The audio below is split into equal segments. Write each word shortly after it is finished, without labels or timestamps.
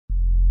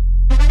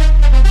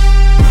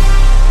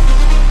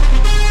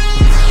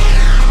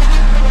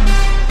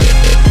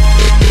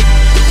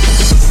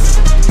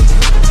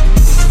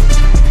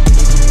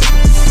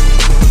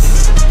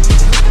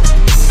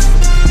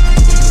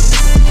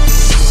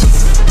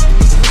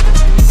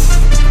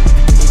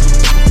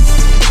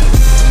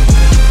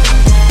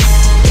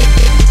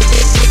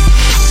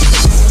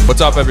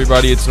What's up,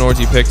 everybody? It's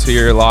Norty Picks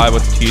here, live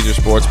with the Teaser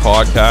Sports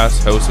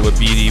Podcast, hosted with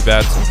BD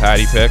Bets and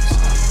Patty Picks.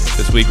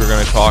 This week we're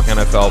going to talk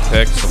NFL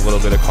picks, a little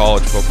bit of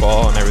college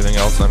football, and everything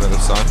else under the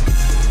sun.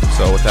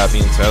 So with that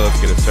being said,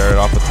 let's get it started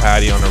off with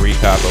Patty on a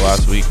recap of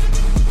last week.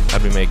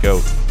 How'd we make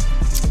out?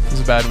 It was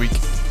a bad week.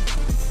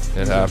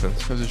 It happens.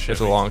 It was a shit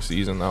It's a week. long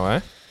season, though, eh?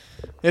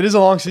 It is a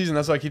long season.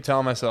 That's what I keep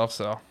telling myself.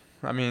 So,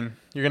 I mean,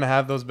 you're gonna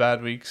have those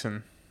bad weeks,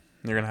 and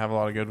you're gonna have a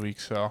lot of good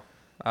weeks. So,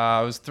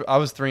 I was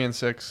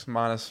 3-6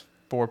 minus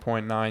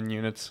 4.9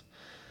 units.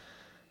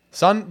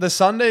 The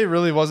Sunday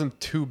really wasn't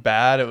too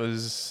bad. It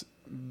was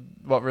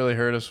what really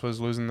hurt us was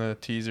losing the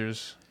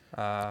teasers.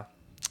 The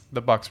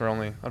Bucks were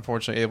only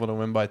unfortunately able to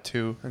win by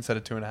 2 instead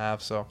of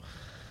 2.5. So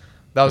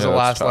that was the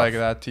last leg of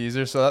that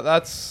teaser. So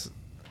that's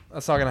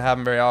not gonna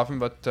happen very often.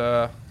 But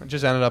it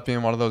just ended up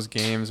being one of those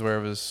games where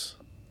it was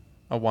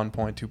a 1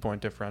 point, 2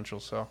 point differential.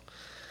 So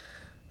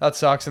that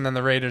sucks. And then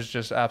the Raiders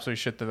just absolutely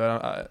shit the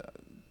bed.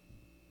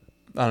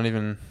 I don't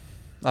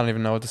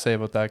even know what to say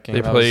about that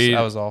game. That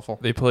was awful.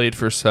 They played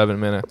for 7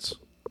 minutes.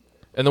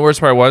 And the worst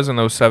part was, in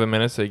those 7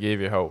 minutes, they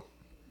gave you hope.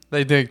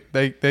 They did.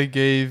 They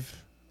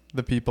gave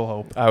the people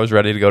hope. I was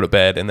ready to go to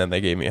bed, and then they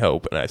gave me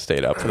hope, and I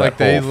stayed up for that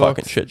whole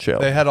fucking shit show.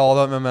 They had all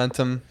that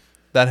momentum.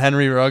 That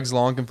Henry Ruggs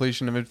long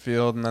completion to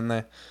midfield, and then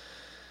they...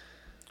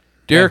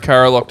 Derek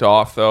Carr looked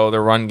off, though. The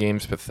run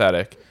game's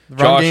pathetic.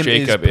 Josh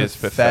Jacob is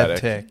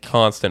pathetic.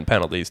 Constant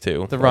penalties,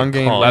 too. The run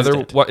game...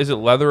 What is it,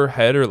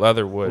 Leatherhead or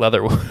Leatherwood?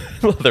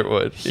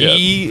 Leatherwood.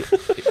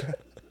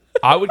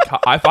 I would,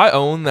 if I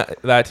owned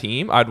that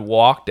team, I'd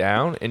walk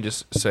down and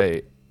just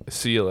say,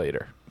 see you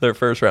later. Their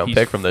first round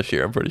pick from this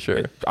year, I'm pretty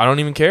sure. I don't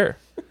even care.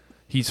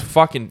 He's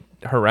fucking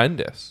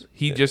horrendous.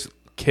 He just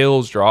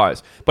kills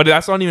drives. But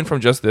that's not even from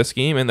just this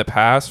game. In the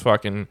past,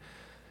 fucking...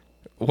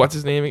 What's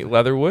his name?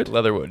 Leatherwood,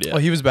 yeah. Well,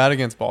 he was bad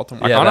against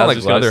Baltimore. I kind of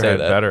like Leatherhead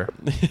better.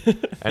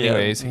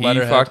 Anyways,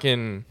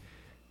 Leatherhead.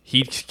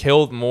 he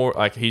killed more.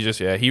 Like he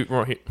I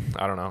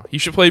don't know. He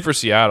should play for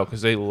Seattle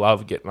because they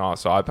love getting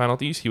offside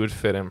penalties. He would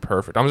fit in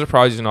perfect. I'm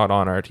surprised he's not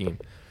on our team.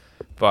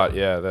 But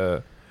yeah,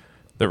 the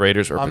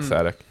Raiders are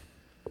pathetic.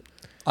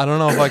 I don't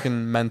know if I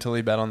can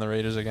mentally bet on the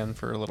Raiders again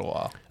for a little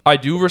while. I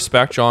do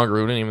respect John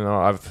Gruden, even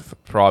though I've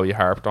probably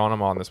harped on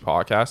him on this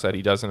podcast that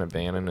he doesn't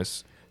abandon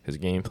his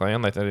game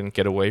plan. Like they didn't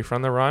get away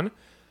from the run,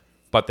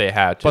 but they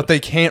had to. But they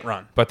can't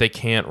run. But they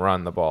can't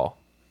run the ball.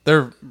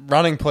 Their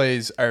running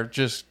plays are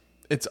just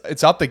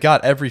it's up the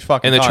gut every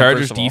fucking time. And the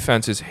Chargers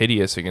defense is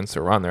hideous against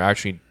the run.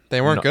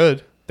 They weren't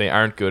good. They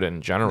aren't good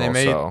in general.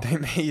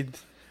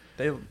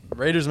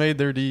 Raiders made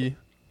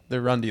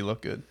their run D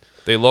look good.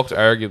 They looked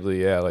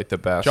arguably like the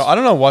best. I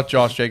don't know what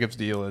Josh Jacobs'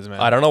 deal is,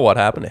 man. I don't know what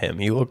happened to him.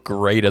 He looked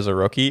great as a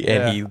rookie,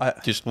 and he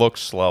just looked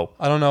slow.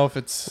 I don't know if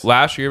it's...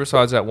 Last year,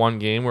 besides that one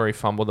game where he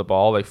fumbled the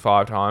ball like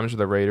 5 times,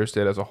 the Raiders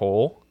did as a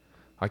whole.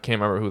 I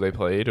can't remember who they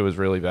played. It was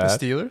really bad.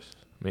 The Steelers?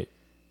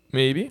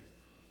 Maybe.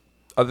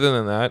 Other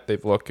than that,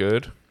 they've looked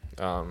good.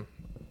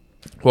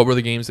 What were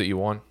the games that you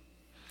won?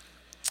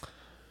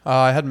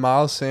 I had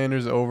Miles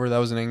Sanders over. That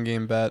was an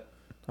in-game bet.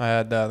 I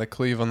had the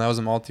Cleveland. That was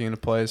a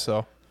multi-unit play,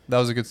 so... That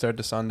was a good start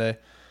to Sunday.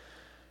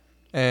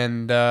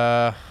 And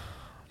I'm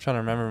trying to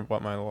remember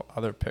what my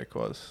other pick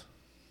was.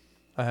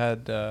 I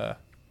had...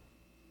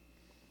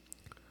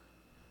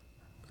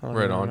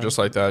 right on, just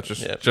like that.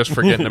 Just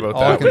forgetting about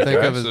all that. All I can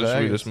think of is Vegas.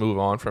 Should we just move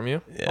on from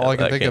you? Yeah, all I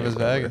can think of is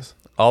Vegas.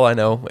 All I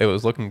know, it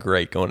was looking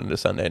great going into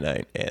Sunday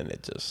night, and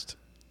it just...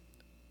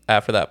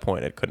 After that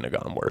point, it couldn't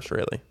have gone worse,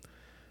 really.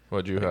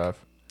 What'd you have?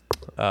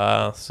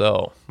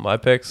 So, my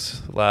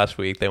picks last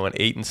week, they went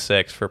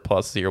 8-6 for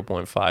plus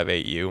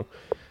 0.58 U.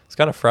 It's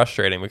kind of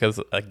frustrating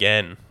because,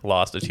 again,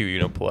 lost a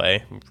 2-unit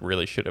play.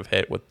 Really should have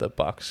hit with the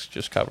Bucks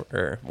just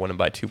winning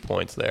by 2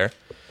 points there.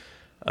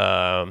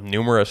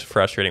 Numerous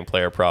frustrating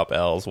player prop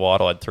L's.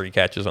 Waddle had 3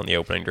 catches on the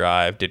opening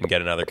drive. Didn't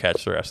get another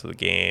catch the rest of the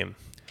game.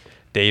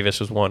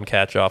 Davis was 1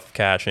 catch off of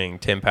catching.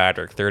 Tim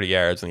Patrick, 30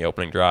 yards in the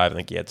opening drive. I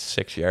think he had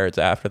 6 yards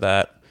after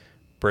that.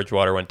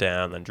 Bridgewater went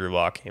down. Then Drew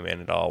Lock came in.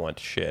 It all went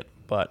to shit.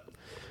 But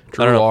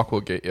Drew Lock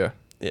will get you.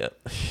 Yeah.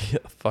 I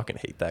fucking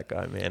hate that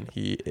guy, man.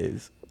 He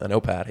is... I know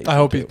Pat hates him. I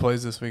hope he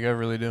plays this week. I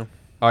really do.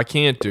 I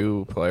can't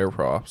do player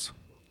props.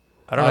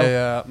 I don't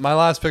know. My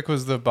last pick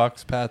was the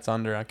Bucks Pats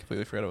under. I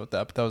completely forgot about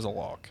that, but that was a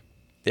lock.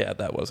 Yeah,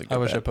 that was a good I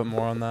wish bet. I put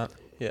more on that.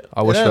 Yeah.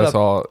 I wish that's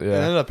all. Yeah.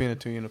 It ended up being a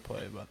 2-unit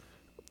play,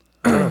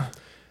 but...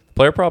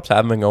 Player props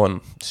haven't been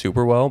going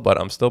super well, but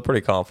I'm still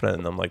pretty confident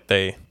in them. Like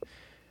I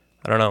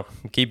don't know,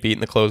 keep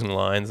beating the closing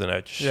lines, and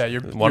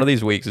one of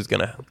these weeks is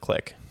gonna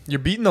click. You're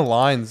beating the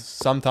lines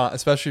sometimes,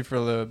 especially for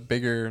the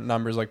bigger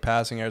numbers like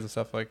passing yards and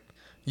stuff. Like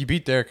you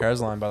beat Derek Carr's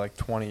line by like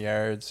 20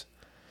 yards.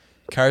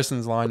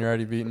 Carson's line you're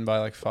already beaten by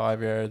like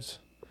 5 yards,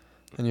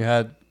 and you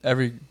had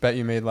every bet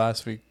you made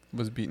last week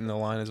was beating the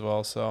line as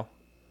well. So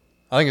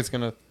I think it's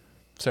gonna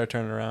start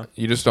turning around.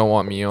 You just don't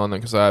want me on them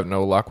because I have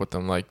no luck with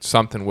them. Like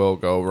something will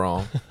go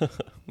wrong.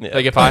 Yeah,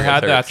 like if I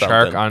had that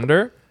shark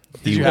under,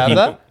 did you have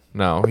that?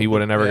 No, he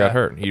would have never got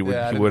hurt. He would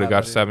have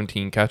got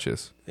 17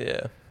 catches.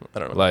 Yeah, I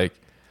don't know. Like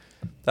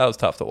that was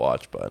tough to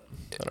watch, but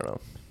I don't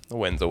know. A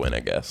win's a win, I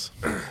guess.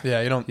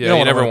 Yeah, you don't. Yeah, don't you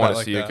wanna never win a want bet to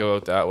like see that. it go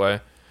out that way.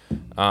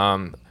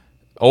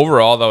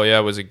 Overall, though, yeah,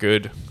 it was a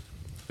good.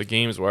 The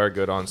games were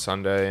good on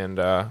Sunday, and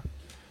I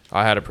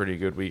had a pretty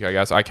good week, I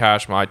guess. I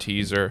cashed my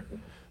teaser.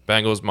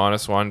 Bengals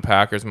 -1,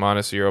 Packers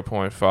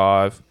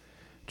 -0.5,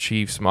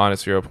 Chiefs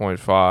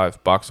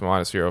 -0.5, Bucks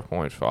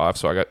 -0.5.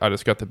 So I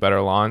just got the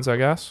better lines, I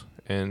guess,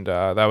 and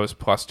that was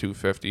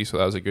 +250. So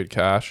that was a good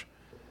cash.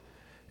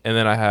 And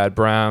then I had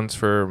Browns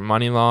for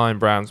money line,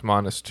 Browns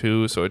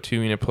 -2, so a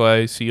 2-unit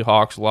play.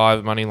 Seahawks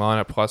live money line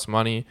at plus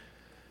money.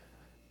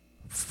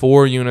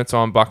 4 units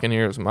on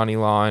Buccaneers money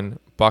line.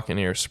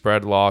 Buccaneers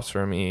spread loss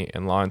for me,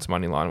 and Lions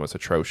money line was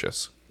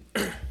atrocious.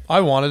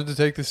 I wanted to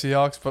take the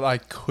Seahawks, but I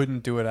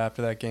couldn't do it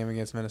after that game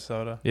against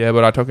Minnesota. Yeah,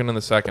 but I took it in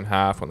the second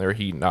half when they were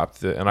heating up,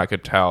 and I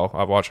could tell.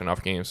 I've watched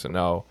enough games to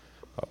know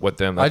with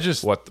them. That's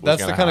the gonna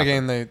kind happen. of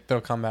game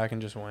they'll come back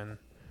and just win.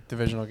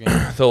 Divisional game.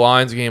 The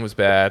Lions game was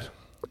bad.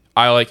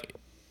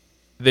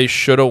 They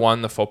should have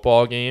won the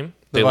football game.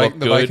 They looked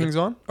The good. Vikings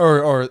on?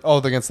 Or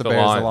against the Bears.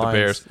 Lions, the the Lions.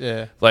 Bears.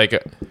 Yeah.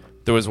 Like,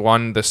 there was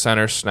one, the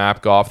center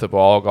snapped Goff the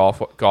ball.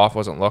 Goff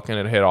wasn't looking.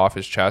 It hit off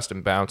his chest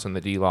and bounced in the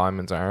D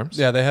lineman's arms.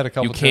 Yeah, they had a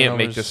couple. You can't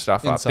make turnovers this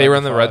stuff up. inside They were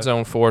in the red 5.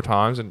 zone 4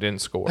 times and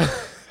didn't score.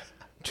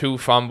 2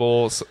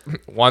 fumbles.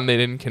 1 they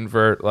didn't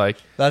convert. Like,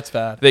 That's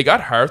bad. they got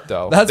hurt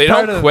though. That's they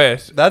part don't of-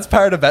 quit. That's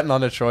part of betting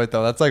on Detroit,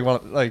 though. That's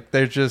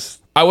they're just.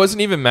 I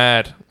wasn't even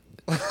mad.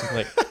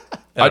 Like,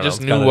 I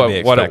just knew what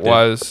it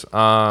was.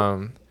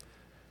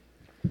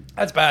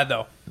 That's bad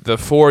though. The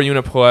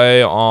 4-unit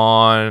play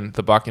on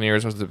the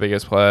Buccaneers was the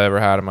biggest play I ever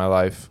had in my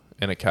life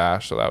in a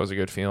cash, so that was a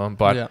good feeling.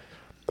 But yeah.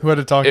 Who had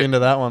to talk you into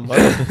that one?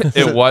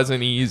 it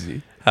wasn't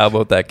easy. How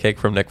about that kick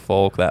from Nick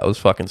Folk? That was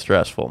fucking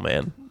stressful,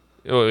 man.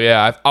 Oh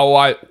yeah.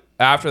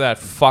 After that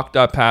fucked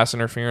up pass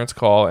interference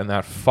call and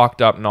that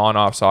fucked up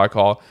non-offside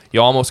call,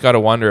 you almost got to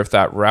wonder if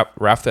that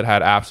ref that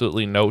had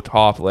absolutely no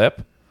top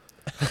lip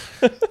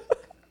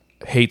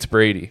hates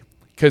Brady,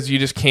 because you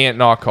just can't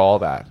not call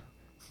that.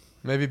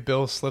 Maybe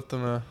Bill slipped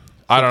him a.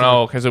 I don't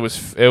know, because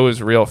it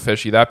was real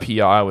fishy. That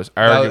PI was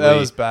arguably That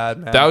was bad,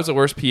 man. that was the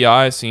worst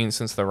PI I've seen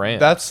since the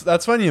Rams.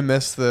 That's when you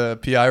miss the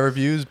PI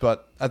reviews,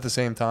 but at the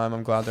same time,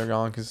 I'm glad they're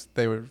gone because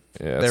they were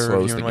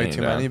reviewing way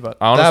too many. But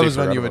I honestly that was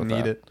when forgot you would about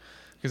need that. it,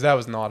 because that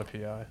was not a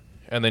PI.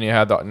 And then you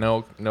had the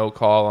no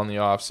call on the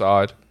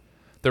offside.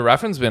 The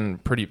reffing's been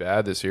pretty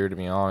bad this year, to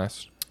be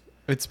honest.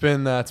 It's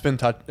been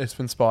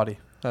spotty.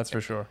 That's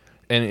for sure.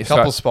 And A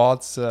couple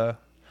spots. and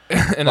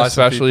by some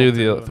especially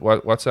people,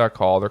 too. what's that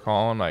call they're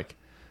calling, like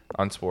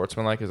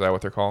unsportsmanlike? Is that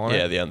what they're calling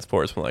Yeah, it? the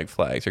unsportsmanlike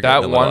flags are That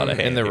getting a lot one of in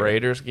the hand here.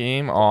 Raiders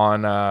game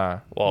on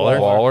Waller?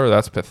 Waller,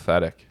 that's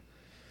pathetic.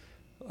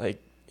 Like,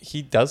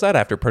 he does that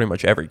after pretty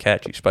much every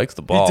catch. He spikes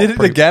the ball. He did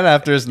it again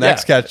after his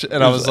next Yeah. catch,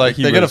 and I was like,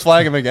 He "They're gonna was-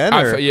 flag him again?"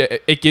 Or?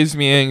 It gives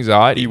me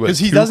anxiety. He was 'Cause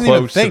he too doesn't even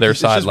close to think, their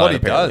it's just what sideline, he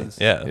apparently. does.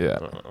 Yeah. Yeah. I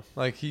don't know.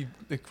 Like he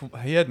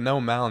had no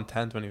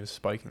malintent when he was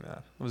spiking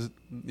that. It was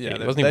Yeah, he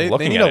they, wasn't even they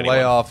looking need at to anyone.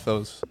 lay off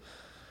those.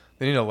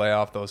 They need to lay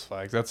off those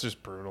flags. That's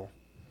just brutal.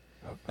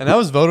 And that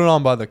was voted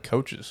on by the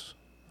coaches.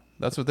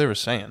 That's what they were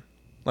saying.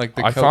 Like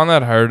I found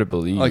that hard to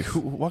believe. like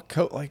what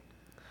coach like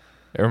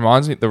It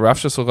reminds me, the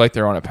refs just look like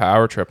they're on a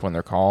power trip when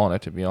they're calling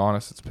it, to be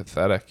honest. It's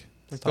pathetic.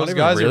 not those even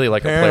guys really are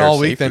like a preparing player all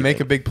week. They safety make a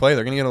thing. big play.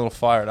 They're gonna get a little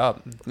fired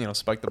up.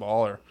 Spike the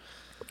ball or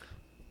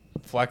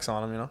flex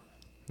on them.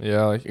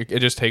 Yeah, like it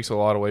just takes a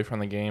lot away from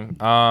the game.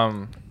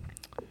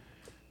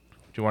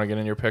 Do you want to get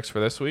in your picks for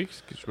this week?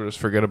 'Cause we'll just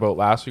forget about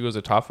last week. It was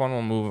a tough one.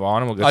 We'll move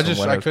on and we'll get I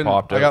some winners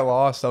popped I out. got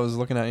lost. I was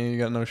looking at you. You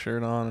got no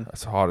shirt on.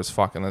 It's hot as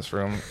fuck in this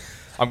room.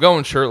 I'm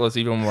going shirtless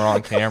even when we're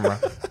on camera.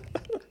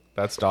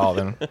 That's dialed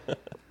in.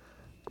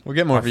 We'll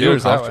get more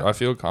viewers that way. I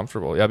feel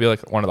comfortable. Yeah, I'll be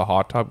like one of the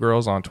hot tub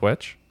girls on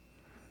Twitch.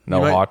 No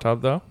You might- hot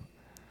tub though.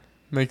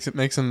 Make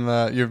some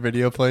your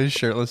video plays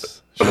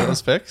shirtless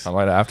pics. I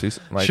might have to.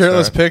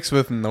 Shirtless pics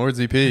with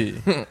Nordsy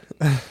P.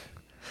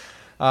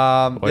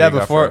 What do you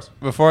got for us?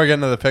 Before I get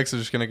into the picks, I'm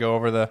just gonna go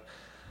over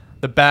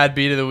the bad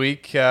beat of the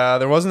week.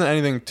 There wasn't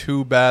anything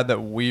too bad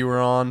that we were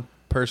on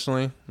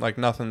personally. Like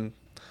nothing.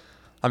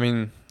 I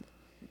mean,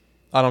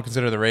 I don't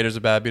consider the Raiders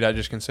a bad beat. I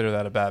just consider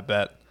that a bad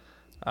bet.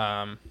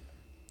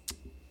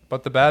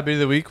 But the bad beat of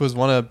the week was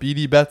one of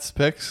BD Bet's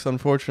picks.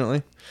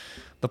 Unfortunately,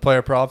 the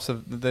player props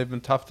they've been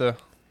tough to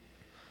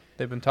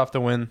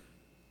win.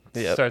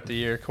 To Yep. start the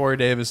year. Corey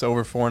Davis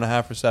over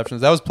 4.5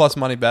 receptions. That was plus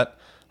money bet.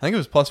 I think it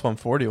was plus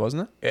 140,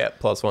 wasn't it? Yeah,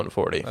 plus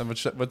 140.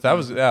 But that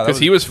was Because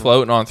he was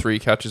floating on 3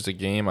 catches a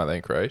game, I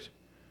think, right?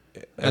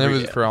 And it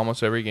was for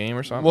almost every game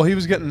or something. well, he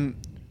was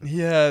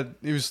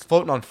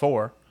floating on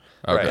 4,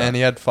 Okay. and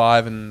he had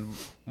 5 and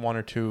 1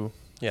 or 2.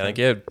 Yeah, I think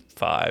he had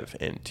 5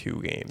 in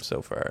 2 games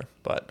so far,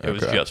 but it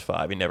was Okay. just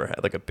 5. He never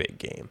had like a big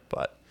game,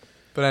 but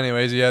But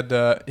anyways, he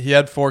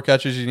had 4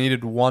 catches. He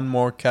needed one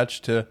more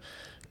catch to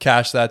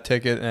cash that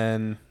ticket,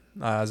 and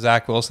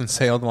Zach Wilson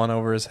sailed one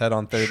over his head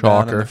on third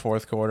down in Shocker. the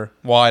fourth quarter.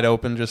 Wide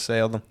open, just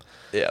sailed him.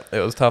 yeah, it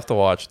was tough to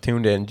watch.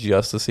 Tuned in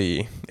just to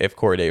see if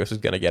Corey Davis was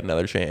going to get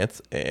another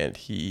chance, and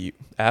he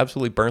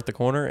absolutely burnt the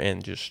corner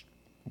and just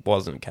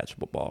wasn't a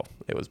catchable ball.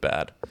 It was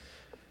bad.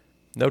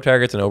 No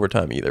targets in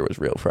overtime either was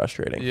real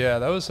frustrating. Yeah,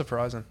 that was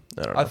surprising.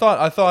 I don't know.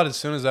 I thought as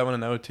soon as that went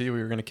in OT,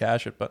 we were going to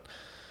cash it. But,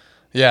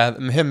 yeah,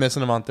 him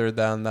missing him on third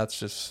down, that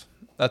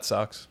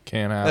sucks.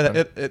 Can't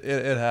happen.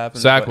 It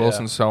happens. Zach but yeah.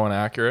 Wilson's so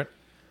inaccurate,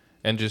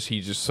 and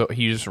he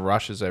just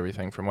rushes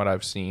everything from what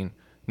I've seen.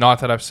 Not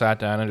that I've sat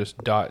down and just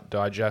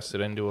digested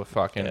into a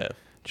fucking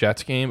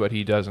Jets game, but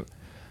he doesn't.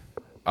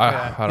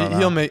 I don't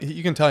know.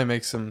 You can tell he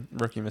makes some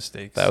rookie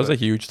mistakes. That was a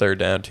huge third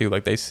down, too.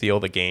 Like, they seal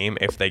the game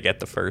if they get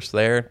the first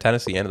there.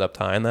 Tennessee ended up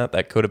tying that.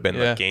 That could have been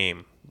the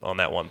game on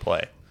that one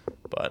play.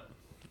 But,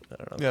 I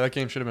don't know. Yeah, that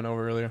game should have been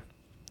over earlier.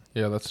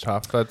 Yeah, that's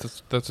tough. And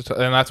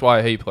that's why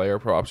I hate player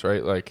props,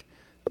 right? Like,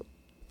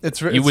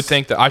 you would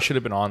think that I should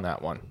have been on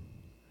that one.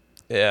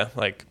 Yeah,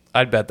 like,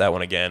 I'd bet that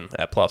one again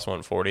at plus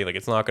 140. Like,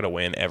 it's not going to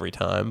win every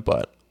time,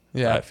 but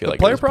I feel like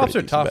player props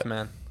are tough,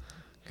 man.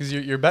 Because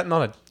you're betting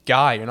on a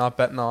guy. You're not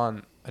betting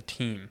on a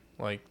team.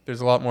 Like, there's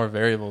a lot more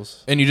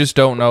variables, and you just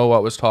don't know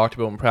what was talked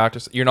about in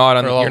practice. You're not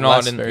in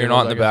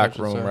the back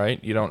room, say.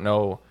 right? You don't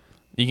know.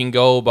 You can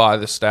go by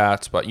the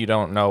stats, but you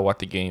don't know what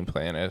the game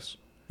plan is.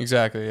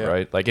 Exactly. Yeah.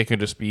 Right. Like, it could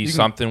just be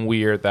something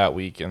weird that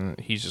week, and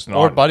he's just not.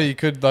 Or Buddy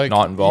could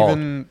not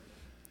involved.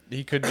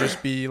 He could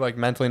just be like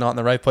mentally not in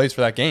the right place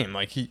for that game.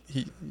 Like you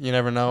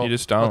never know. You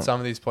just don't. What some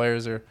of these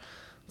players are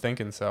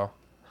thinking. So,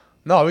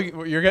 no,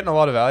 you're getting a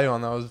lot of value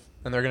on those,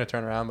 and they're going to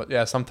turn around. But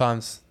yeah,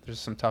 sometimes there's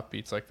some tough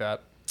beats like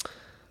that.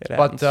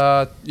 But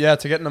to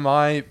get into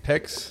my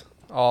picks,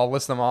 I'll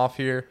list them off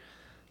here.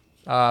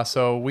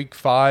 So week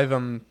 5,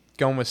 I'm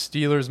going with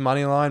Steelers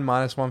money line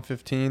minus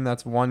 115.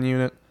 That's 1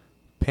 unit.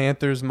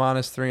 Panthers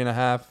minus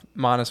 3.5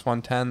 minus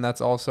 110. That's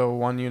also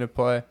 1 unit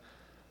play.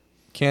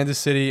 Kansas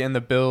City and the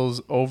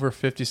Bills over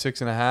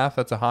 56.5.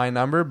 That's a high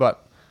number,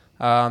 but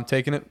I'm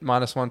taking it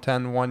minus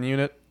 110, 1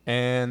 unit.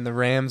 And the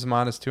Rams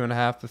minus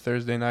 2.5, the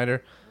Thursday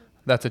nighter.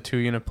 That's a 2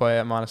 unit play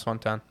at minus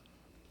 110.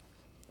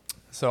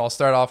 So I'll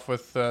start off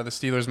with the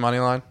Steelers money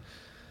line.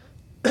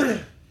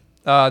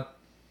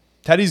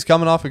 Teddy's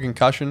coming off a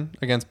concussion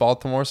against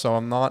Baltimore,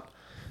 so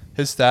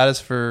his status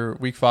for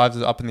week 5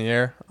 is up in the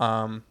air.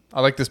 I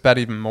like this bet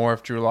even more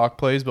if Drew Lock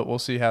plays, but we'll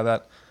see how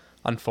that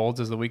unfolds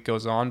as the week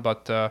goes on.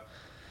 But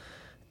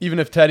even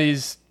if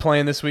Teddy's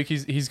playing this week,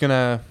 he's going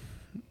to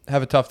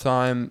have a tough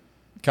time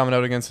coming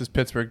out against his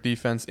Pittsburgh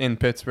defense in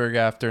Pittsburgh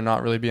after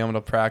not really being able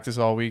to practice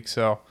all week.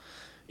 So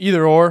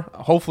either or,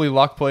 hopefully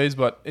Luck plays,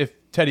 but if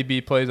Teddy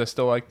B plays, I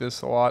still like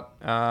this a lot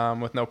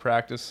with no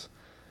practice.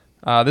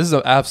 This is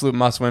an absolute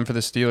must-win for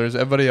the Steelers.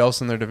 Everybody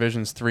else in their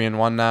division's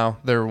 3-1 now.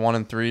 They're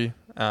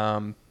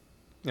 1-3.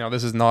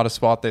 This is not a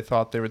spot they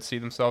thought they would see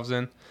themselves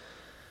in.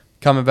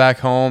 Coming back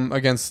home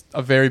against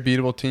a very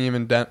beatable team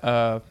in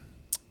the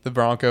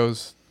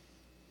Broncos.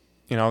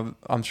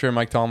 I'm sure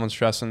Mike Tomlin's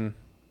stressing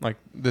like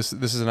this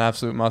is an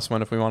absolute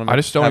must-win if we want to. I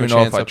just don't even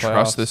know if I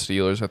trust the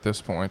Steelers at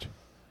this point.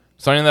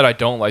 Something that I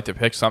don't like to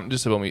pick. Something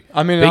just about me.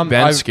 I mean, Big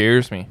Ben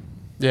scares me.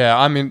 Yeah,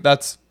 I mean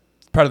that's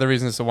part of the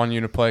reason it's a 1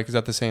 unit play because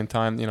at the same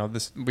time,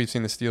 we've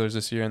seen the Steelers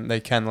this year and they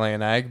can lay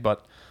an egg,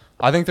 but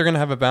I think they're going to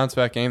have a bounce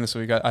back game this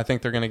week. I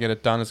think they're going to get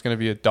it done. It's going to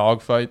be a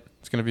dogfight.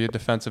 It's going to be a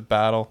defensive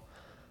battle.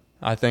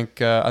 I think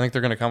they're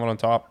going to come out on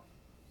top.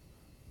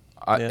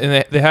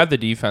 And they have the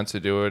defense to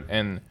do it,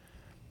 and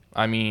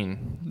I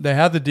mean they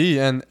have the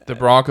D, and the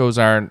Broncos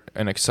aren't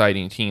an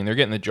exciting team. They're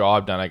getting the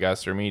job done. I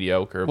guess they're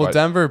mediocre. Well,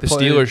 but the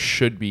Steelers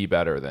should be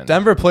better than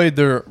Denver played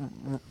their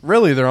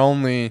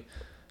only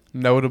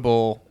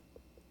notable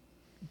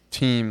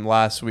team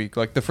last week.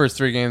 Like the first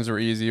 3 games were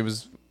easy. It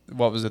was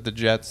the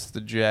Jets, the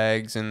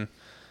Jags, and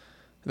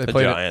they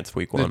played Giants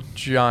week 1. The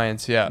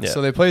Giants, yeah.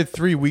 So they played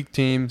 3 weak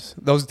teams.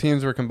 Those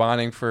teams were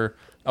combining for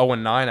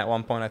 0-9 at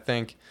one point, I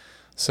think.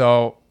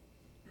 So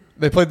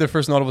they played their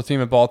first notable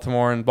team at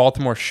Baltimore, and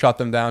Baltimore shut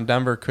them down.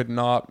 Denver could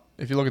not.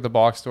 If you look at the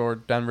box score,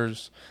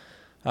 Denver's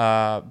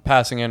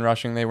passing and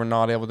rushing, they were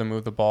not able to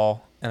move the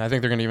ball, and I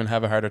think they're going to even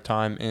have a harder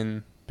time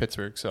in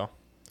Pittsburgh. So.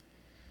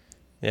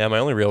 Yeah, my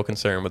only real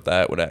concern with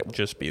that would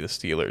just be the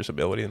Steelers'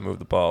 ability to move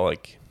the ball.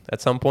 Like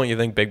at some point, you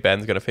think Big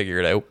Ben's going to figure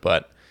it out,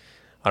 but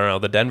I don't know.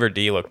 The Denver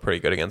D looked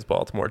pretty good against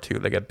Baltimore too.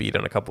 They got beat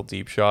on a couple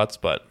deep shots,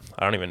 but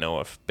I don't even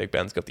know if Big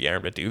Ben's got the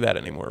arm to do that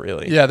anymore.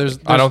 Really? Yeah,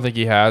 I don't think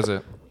he has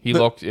it.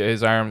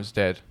 His arm's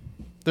dead.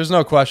 There's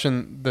no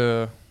question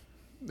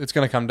it's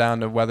going to come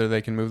down to whether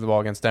they can move the ball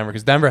against Denver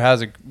because Denver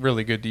has a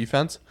really good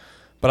defense,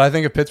 but I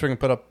think if Pittsburgh can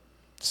put up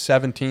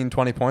 17,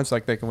 20 points,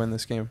 like they can win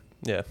this game.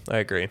 Yeah, I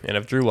agree. And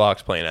if Drew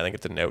Lock's playing, I think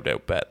it's a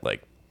no-doubt bet.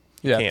 Like,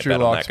 if Drew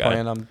Lock's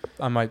playing,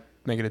 I might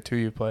make it a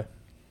 2U play.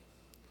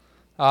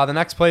 The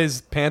next play is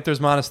Panthers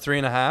minus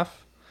 3.5.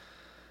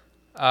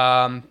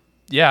 I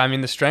mean,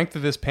 the strength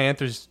of this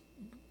Panthers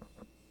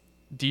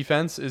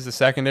defense is the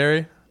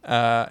secondary,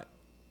 and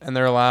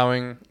they're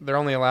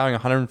only allowing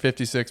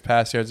 156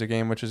 pass yards a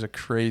game, which is a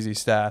crazy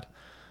stat.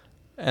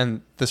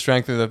 And the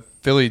strength of the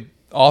Philly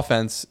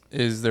offense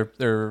is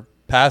their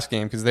pass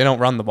game because they don't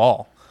run the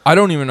ball. I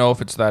don't even know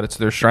if it's that. It's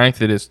their strength.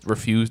 They just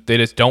refuse. They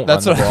just don't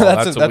run the ball.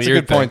 That's a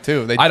good point,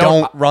 too. They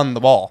don't run the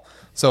ball.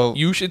 So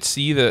you should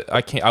see the.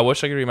 I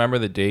wish I could remember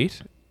the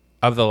date.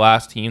 of the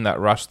last team that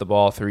rushed the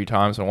ball 3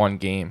 times in one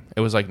game.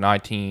 It was like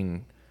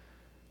 19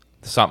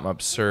 something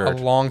absurd.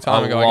 A long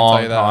time ago, I can long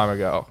tell you that. time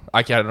ago.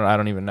 I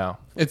don't even know.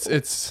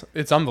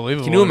 It's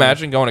unbelievable. Can you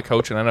imagine going to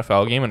coach an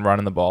NFL game and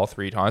running the ball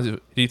 3 times? Do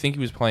you think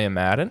he was playing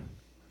Madden?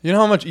 You know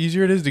how much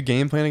easier it is to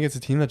game plan against a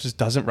team that just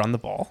doesn't run the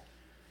ball?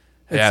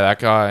 Yeah, that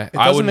guy. It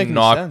doesn't make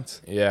any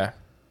sense. Yeah.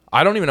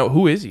 I don't even know.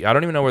 Who is he? I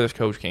don't even know where this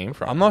coach came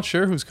from. I'm not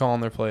sure who's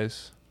calling their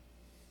plays.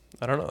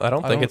 I don't know. I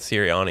don't think it's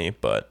Sirianni,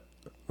 but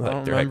I like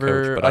don't their head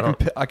remember. coach.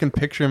 But I can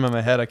picture him in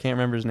my head. I can't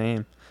remember his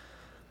name.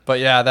 But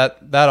yeah, that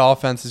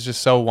offense is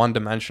just so one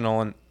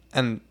dimensional,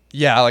 and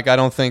yeah, like I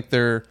don't think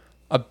they're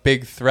a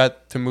big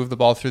threat to move the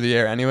ball through the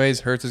air.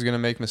 Anyways, Hurts is going to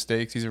make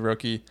mistakes. He's a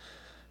rookie,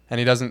 and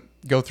he doesn't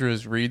go through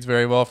his reads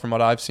very well. From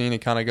what I've seen, he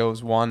kind of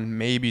goes 1,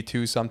 maybe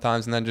 2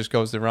 sometimes, and then just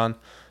goes to run.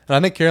 And I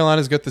think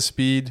Carolina's got the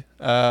speed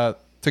to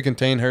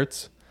contain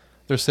Hurts.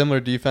 They're similar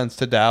defense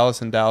to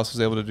Dallas, and Dallas was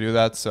able to do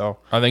that. So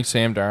I think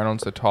Sam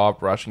Darnold's the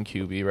top rushing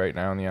QB right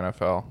now in the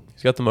NFL.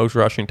 he's got the most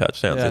rushing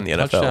touchdowns in the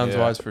NFL. touchdowns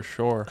wise for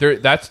sure.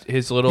 That's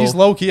his little. He's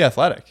low key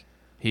athletic.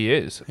 He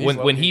is. He's When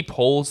low-key. he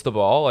pulls the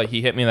ball, like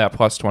he hit me that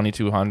plus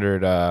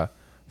 2,200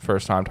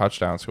 first time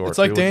touchdown score. It's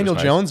like too, which was Daniel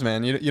nice. Jones,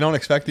 man. You don't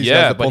expect these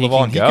Yeah, guys to but pull he the ball,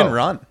 can and he go. can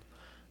run.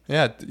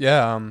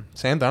 Yeah.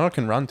 Sam Darnold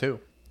can run too.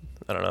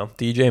 I don't know.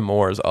 DJ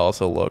Moore's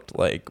also looked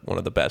like one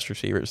of the best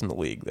receivers in the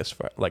league thus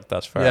far.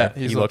 Yeah,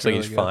 he he's looks looked like really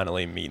he's good.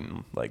 finally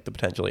meeting like the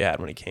potential he had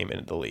when he came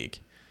into the league.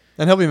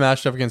 And he'll be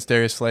matched up against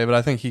Darius Slay, but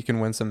I think he can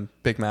win some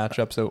big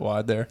matchups out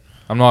wide there.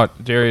 I'm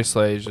not. Darius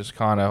Slay is just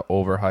kind of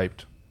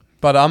overhyped.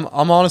 But I'm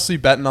honestly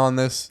betting on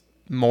this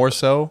more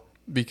so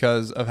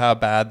because of how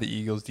bad the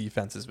Eagles'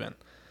 defense has been.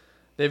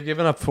 They've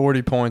given up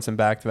 40 points in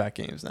back-to-back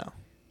games now.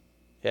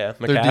 Yeah,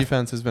 Their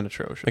defense has been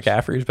atrocious.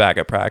 McCaffrey's back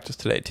at practice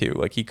today too.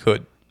 Like he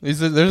could. There's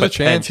a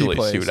chance he potentially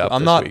plays. suit up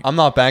I'm this not. week. I'm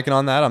not banking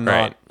on that.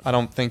 Right. I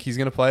don't think he's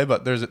gonna play,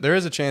 but there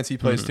is a chance he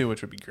plays too,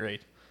 which would be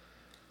great.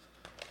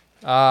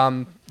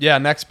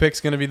 Next pick's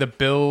gonna be the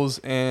Bills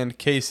and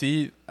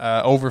KC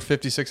over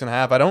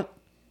 56.5. I don't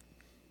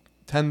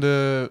tend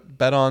to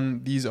bet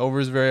on these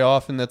overs very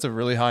often. That's a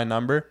really high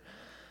number,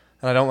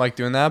 and I don't like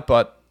doing that.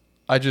 But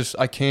I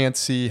can't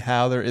see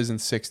how there isn't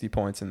 60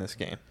 points in this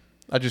game.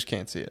 I just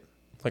can't see it.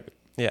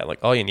 Like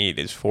all you need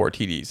is 4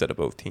 TDs out of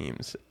both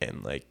teams,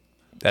 and like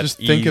that's Just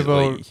think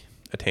easily about-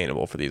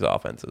 attainable for these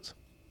offenses.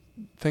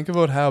 Think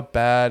about how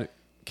bad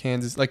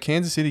Kansas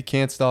City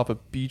can't stop a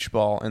beach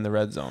ball in the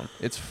red zone.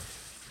 It's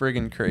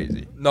friggin'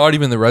 crazy. Not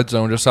even the red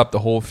zone, just up the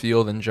whole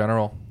field in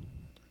general.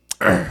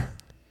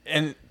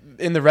 And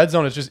in the red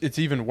zone, it's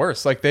even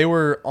worse. Like they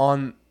were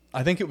on,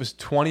 I think it was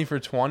 20 for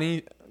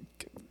 20,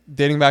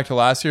 dating back to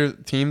last year.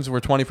 Teams were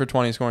 20 for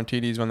 20 scoring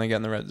TDs when they get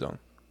in the red zone.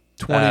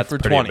 20 That's for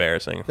pretty 20.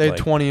 embarrassing. They had Like,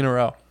 20 in a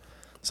row.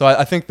 So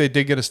I think they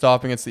did get a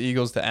stop against the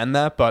Eagles to end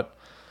that. But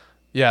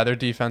yeah, their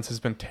defense has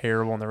been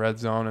terrible in the red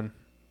zone, and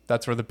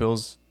that's where the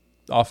Bills'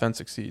 offense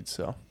succeeds.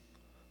 So,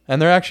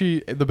 and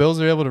the Bills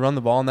are able to run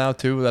the ball now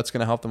too. That's going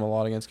to help them a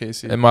lot against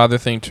KC. And my other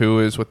thing too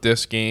is with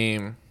this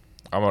game,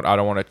 I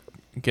don't want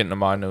to get into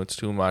my notes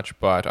too much,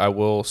 but I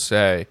will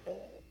say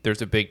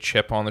there's a big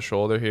chip on the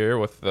shoulder here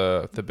with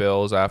the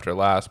Bills after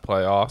last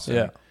playoffs. And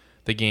Yeah.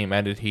 the game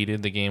ended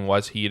heated. The game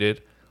was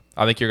heated.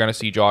 I think you're going to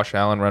see Josh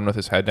Allen run with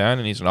his head down,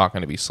 and he's not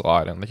going to be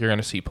sliding. Like you're going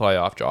to see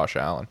playoff Josh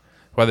Allen.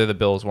 Whether the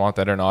Bills want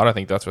that or not, I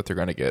think that's what they're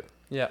going to get.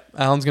 Yeah,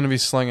 Allen's going to be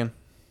slinging.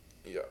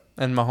 Yeah.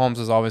 And Mahomes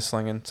is always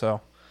slinging,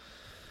 so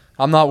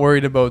I'm not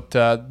worried about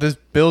this.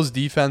 Bills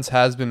defense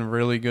has been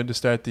really good to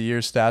start the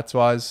year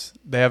stats-wise.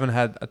 They haven't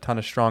had a ton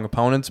of strong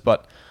opponents,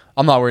 but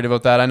I'm not worried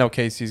about that. I know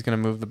KC's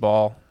going to move the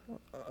ball.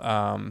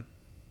 I'm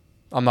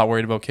not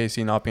worried about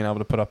KC not being able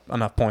to put up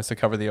enough points to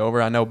cover the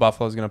over. I know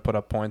Buffalo's going to put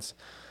up points.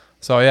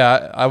 So,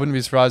 yeah, I wouldn't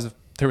be surprised if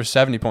there were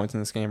 70 points in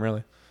this game,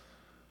 really.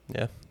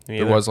 Yeah, me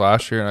There either. was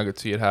last year, and I could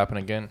see it happen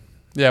again.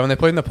 Yeah, when they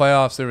played in the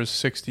playoffs, there was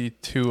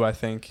 62, I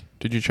think.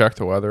 Did you check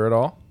the weather at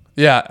all?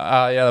 Yeah,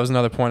 that was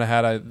another point I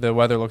had. The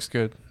weather looks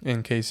good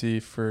in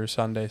KC for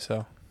Sunday,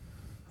 so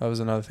that was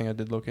another thing I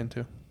did look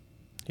into.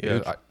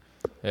 Huge.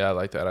 I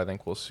like that. I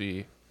think we'll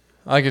see.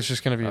 I think it's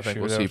just going to be I a think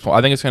shootout. we'll see.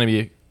 I think it's going to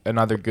be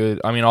another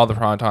good. I mean, all the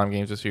primetime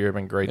games this year have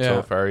been great so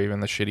Yeah. far. Even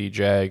the shitty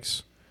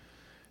Jags,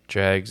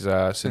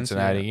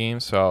 Cincinnati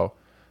games. So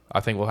I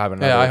think we'll have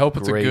another. Yeah, I hope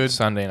it's a great good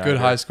Sunday night. Good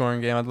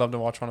high-scoring game. I'd love to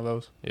watch one of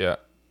those. Yeah.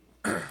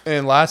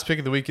 And last pick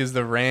of the week is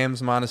the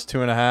Rams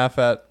 -2.5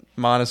 at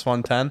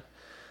 -110.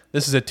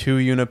 This is a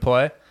 2-unit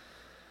play.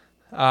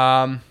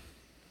 I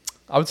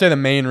would say the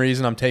main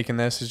reason I'm taking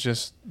this is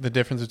just the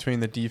difference between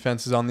the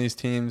defenses on these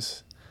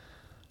teams.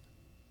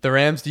 The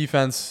Rams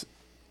defense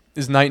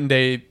is night and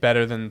day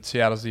better than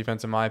Seattle's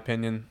defense, in my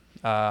opinion.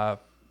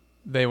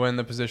 They win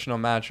the positional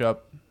matchup.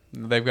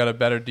 They've got a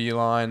better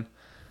D-line.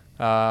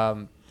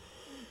 Their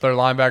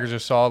linebackers are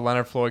solid.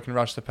 Leonard Floyd can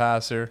rush the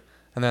passer.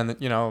 And then,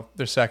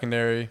 their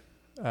secondary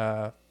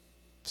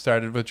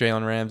started with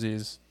Jalen Ramsey.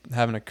 He's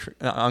having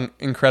an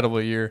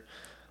incredible year.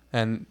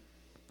 And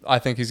I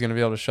think he's going to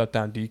be able to shut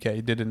down DK.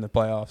 He did it in the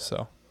playoffs,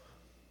 so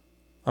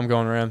I'm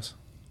going Rams.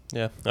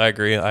 Yeah, I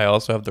agree. I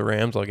also have the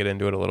Rams. I'll get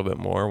into it a little bit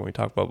more when we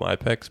talk about my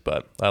picks,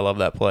 but I love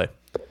that play.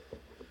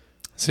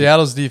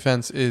 Seattle's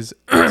defense is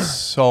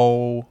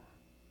so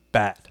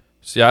bad.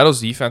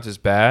 Seattle's defense is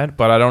bad,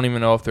 but I don't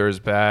even know if they're as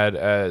bad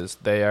as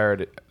they are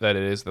that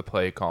it is the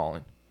play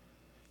calling.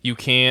 You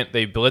can't.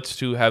 They blitz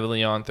too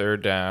heavily on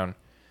third down.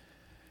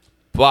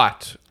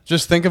 But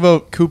Just think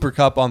about Cooper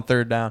Kupp on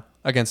third down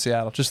against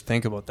Seattle. Just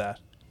think about that.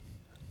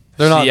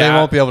 They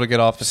won't be able to get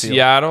off the field.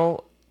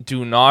 Seattle,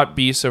 do not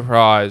be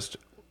surprised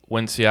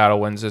when Seattle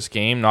wins this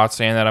game. Not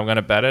saying that I'm going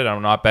to bet it.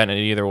 I'm not betting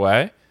it either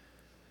way.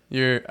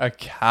 You're a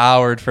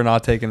coward for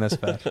not taking this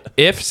bet.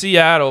 If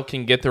Seattle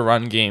can get the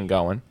run game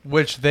going,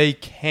 Which they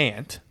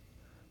can't.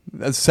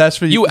 That's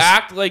for you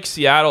act like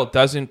Seattle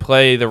doesn't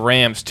play the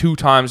Rams 2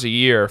 times a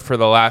year for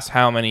the last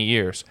how many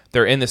years?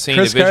 They're in the same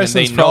Chris division.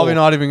 Carson's They know, probably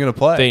not even going to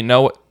play. They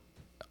know.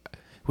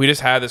 We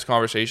just had this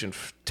conversation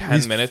 10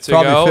 He's minutes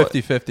probably ago.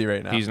 50-50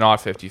 right now. He's not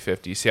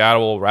 50-50.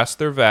 Seattle will rest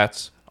their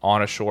vets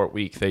on a short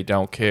week. They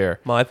don't care.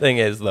 My thing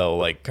is, though,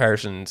 like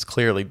Carson's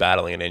clearly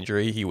battling an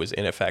injury. He was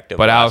ineffective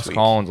But last Alex week.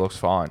 Collins looks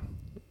fine.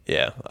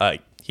 Yeah,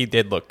 he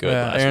did look good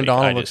Yeah, last Aaron week.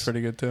 Donald looks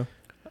pretty good too.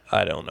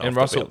 I don't know. And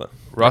if they'll be able to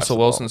Russell pass the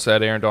Wilson ball.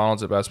 said Aaron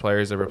Donald's the best player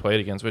he's ever played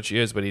against, which he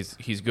is, but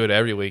he's good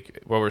every week.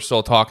 Well, we're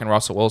still talking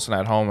Russell Wilson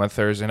at home on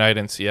Thursday night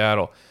in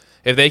Seattle.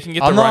 If they can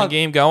get the run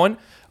game going,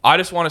 I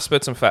just want to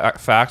spit some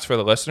facts for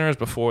the listeners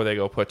before they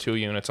go put 2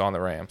 units on the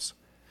Rams.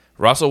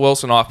 Russell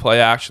Wilson off play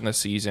action this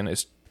season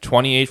is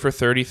 28 for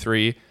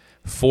 33,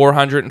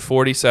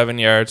 447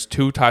 yards,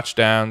 2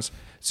 touchdowns,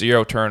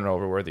 0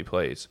 turnover worthy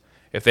plays.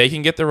 If they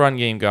can get the run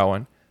game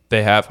going,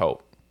 they have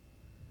hope.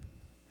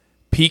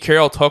 Pete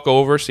Carroll took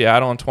over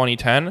Seattle in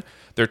 2010.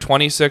 They're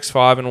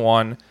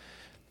 26-5-1,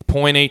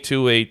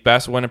 .828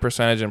 best winning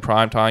percentage in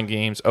primetime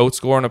games,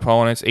 outscoring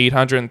opponents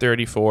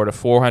 834 to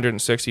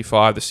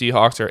 465. The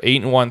Seahawks are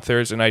 8-1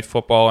 Thursday night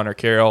football under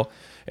Carroll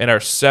and are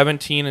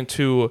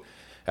 17-2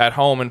 at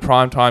home in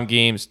primetime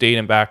games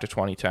dating back to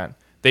 2010.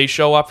 They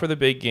show up for the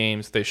big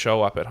games. They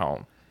show up at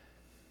home.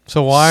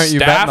 So why aren't you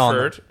betting on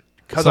them?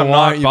 Because So I'm why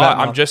not. aren't you betting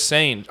on I'm just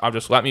saying.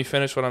 Let me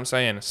finish what I'm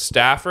saying.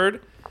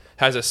 Stafford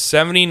has a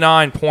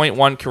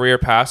 79.1 career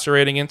passer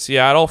rating in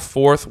Seattle,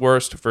 4th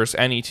worst versus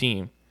any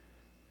team.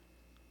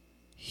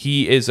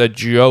 He is a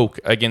joke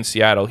against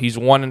Seattle. He's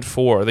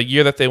 1-4. The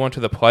year that they went to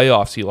the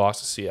playoffs, he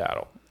lost to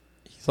Seattle.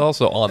 He's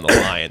also on the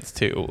Lions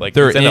too. Like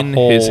They're he's in in a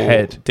whole his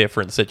head.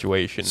 different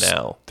situation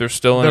now. They're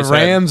still in The his head.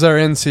 Rams are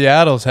in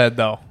Seattle's head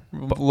though.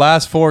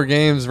 Last 4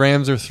 games,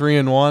 Rams are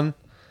 3-1.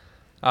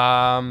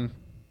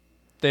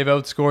 They've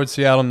outscored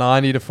Seattle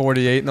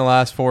 90-48 in the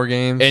last 4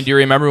 games. And do you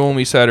remember when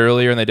we said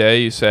earlier in the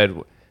day, you said,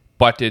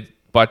 but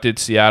did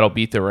Seattle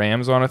beat the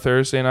Rams on a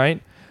Thursday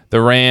night? The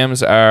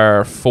Rams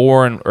are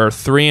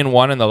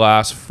 3-1 in the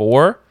last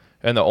 4,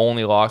 and the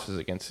only loss is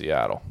against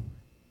Seattle.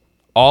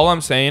 All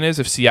I'm saying is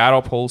if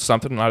Seattle pulls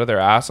something out of their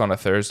ass on a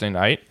Thursday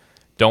night,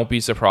 don't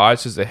be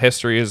surprised because the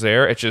history is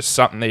there. It's just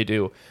something they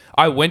do.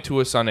 I went to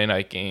a Sunday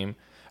night game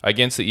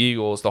against the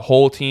Eagles. The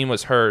whole team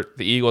was hurt.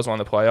 The Eagles won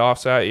the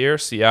playoffs that year.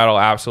 Seattle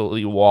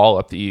absolutely wall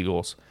up the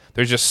Eagles.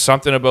 There's just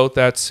something about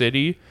that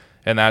city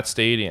and that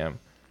stadium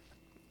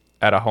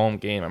at a home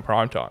game in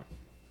primetime.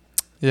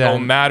 yeah, No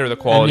matter the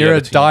and quality you're a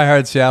of the team.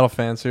 diehard Seattle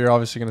fan, so you're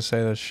obviously going to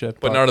say this shit.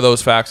 But none of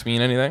those facts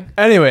mean anything.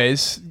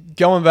 Anyways,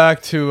 going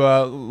back to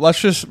let's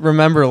just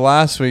remember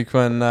last week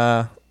when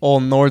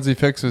old Nordsy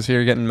Fix was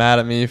here getting mad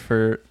at me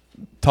for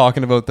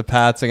talking about the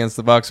Pats against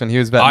the Bucks when he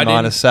was betting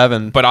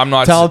 -7. But I'm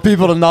not telling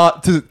people to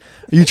not to. Are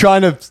you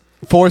trying to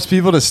force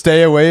people to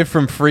stay away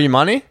from free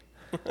money?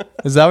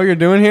 Is that what you're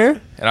doing here?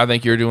 And I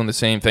think you're doing the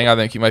same thing. I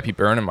think you might be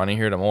burning money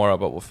here tomorrow,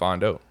 but we'll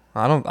find out.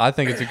 I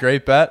think it's a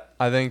great bet.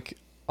 I think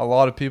a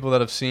lot of people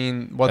that have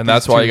seen what And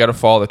that's why you got to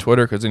follow the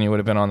Twitter, because then you would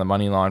have been on the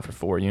money line for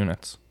 4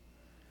 units.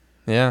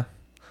 Yeah,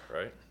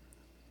 Right.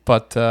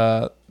 but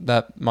that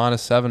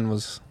 -7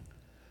 was.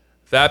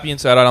 That being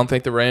said, I don't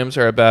think the Rams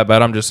are a bad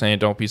bet. I'm just saying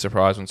don't be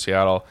surprised when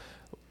Seattle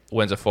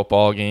wins a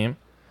football game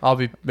I'll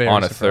be very on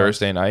a surprised.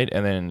 Thursday night,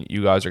 and then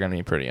you guys are going to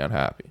be pretty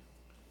unhappy.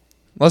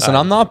 Listen,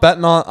 I'm not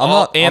betting on.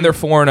 They're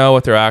 4-0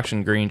 with their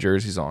action green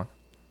jerseys on.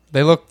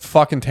 They look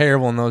fucking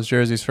terrible in those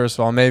jerseys. First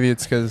of all, maybe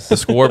it's because The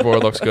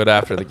scoreboard looks good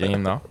after the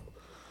game, though.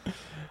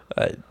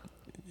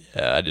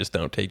 I just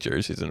don't take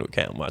jerseys into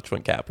account much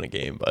when capping a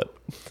game, but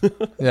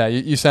yeah,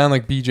 you sound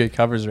like BJ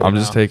Covers right I'm now.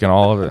 just taking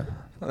all of it.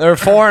 They're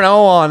 4-0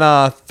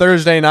 on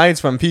Thursday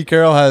nights when Pete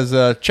Carroll has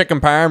chicken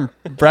parm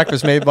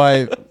breakfast made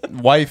by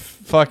wife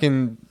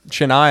fucking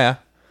Shania.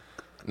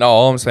 No,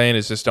 all I'm saying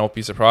is just don't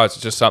be surprised.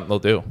 It's just something they'll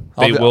do.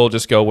 They I'll be- will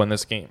just go win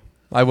this game.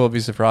 I will be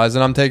surprised,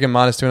 and I'm taking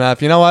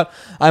 -2.5. You know what?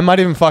 I might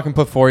even fucking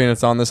put 4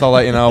 units on this. I'll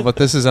let you know, but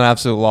this is an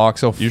absolute lock.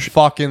 So You should-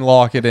 fucking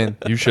lock it in.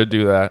 You should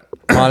do that.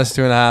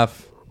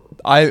 -2.5.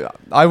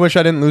 I wish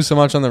I didn't lose so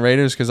much on the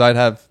Raiders because I'd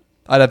have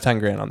 10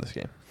 grand on this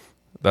game.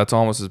 That's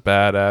almost as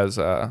bad as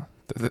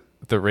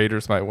the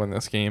Raiders might win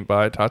this game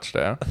by a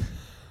touchdown.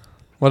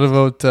 What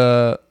about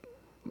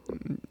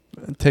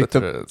take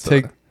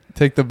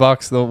the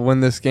Bucks? They'll win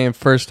this game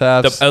first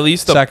half, At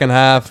least second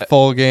half,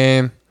 full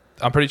game.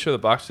 I'm pretty sure the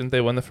Bucs, didn't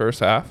they win the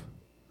first half?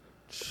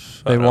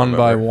 They don't won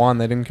by remember. 1.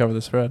 They didn't cover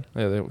the spread.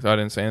 Yeah, I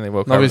didn't say anything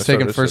about. Nobody's covering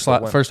taking the spread, first just said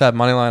the win. first half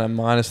money line at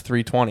minus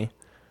 320.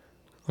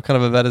 What kind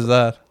of a bet is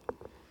that?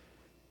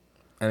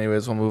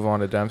 Anyways, we'll move on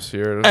to Dempsey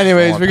here.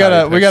 Anyways, we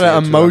got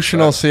an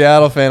emotional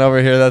Seattle fan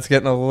over here that's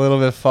getting a little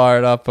bit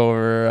fired up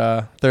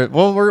over.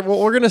 Well,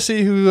 we're gonna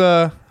see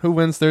who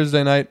wins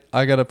Thursday night.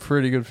 I got a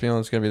pretty good feeling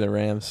it's gonna be the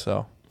Rams.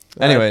 So,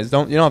 anyways, you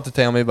don't have to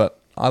tell me, but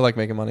I like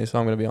making money, so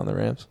I'm gonna be on the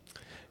Rams.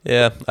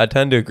 Yeah, I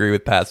tend to agree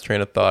with Pat's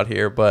train of thought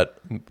here, but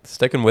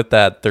sticking with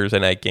that Thursday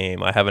night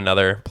game, I have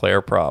another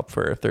player prop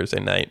for Thursday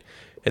night.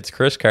 It's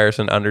Chris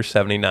Carson under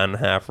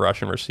 79.5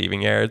 rushing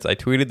receiving yards. I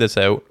tweeted this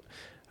out,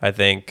 I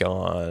think,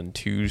 on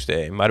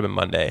Tuesday. It might have been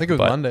Monday. I think it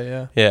was Monday,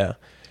 yeah. Yeah.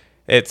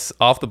 It's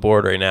off the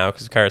board right now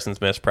because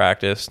Carson's missed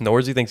practice.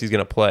 Nordzy thinks he's going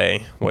to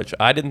play, which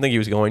I didn't think he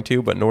was going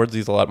to, but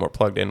Nordzy's a lot more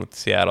plugged in with the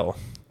Seattle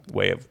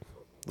way of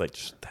like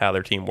just how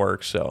their team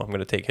works, so I'm going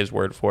to take his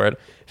word for it.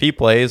 If he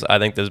plays, I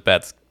think this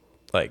bet's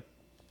like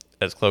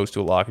as close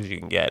to a lock as you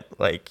can get.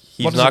 Like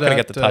he's not going to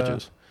get the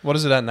touches. What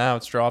is it at now?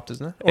 It's dropped,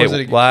 isn't it? Or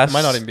it might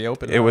not even be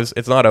open.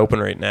 It's not open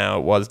right now.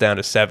 It was down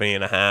to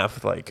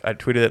 70.5. Like I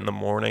tweeted it in the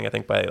morning. I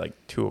think by like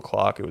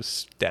 2:00 it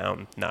was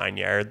down 9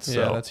 yards.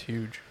 Yeah, so that's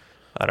huge.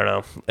 I don't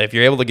know. If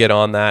you're able to get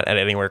on that at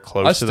anywhere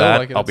close to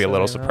that, I'll be a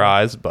little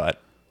surprised.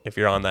 But if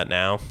you're on that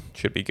now, it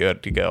should be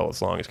good to go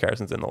as long as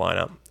Carson's in the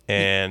lineup.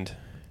 And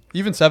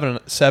even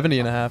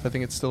 70.5, I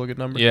think it's still a good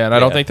number. Yeah, and I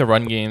don't think the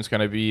run game's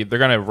going to be. They're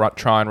going to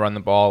try and run the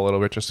ball a little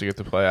bit just to get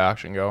the play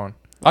action going.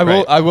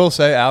 I will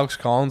say Alex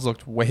Collins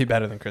looked way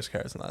better than Chris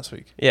Carson last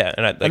week. Yeah,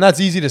 and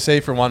that's easy to say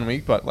for 1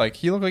 week, but like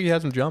he looked like he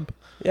had some jump.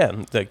 Yeah,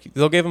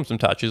 they'll give him some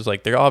touches.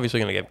 Like they're obviously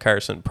going to give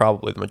Carson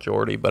probably the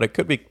majority, but it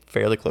could be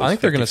fairly close. I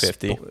think they're going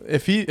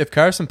to if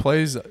Carson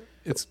plays,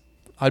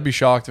 I'd be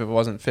shocked if it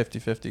wasn't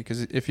 50-50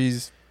 because if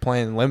he's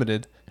playing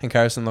limited and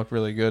Carson looked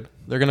really good,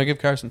 they're going to give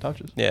Carson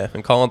touches. Yeah,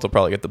 and Collins will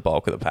probably get the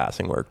bulk of the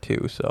passing work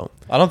too. So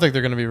I don't think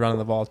they're going to be running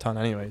the ball a ton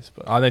anyways.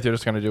 But I think they're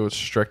just going to do it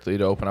strictly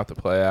to open up the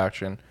play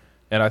action.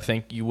 And I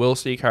think you will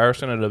see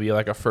Carson. It'll be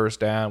like a first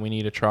down. We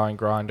need to try and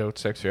grind out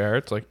 6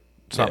 yards, like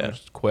something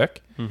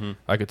quick. Mm-hmm.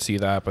 I could see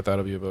that, but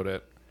that'll be about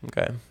it.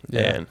 Okay.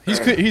 Yeah. And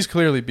he's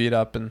clearly beat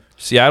up. And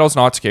Seattle's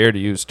not scared to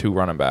use 2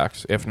 running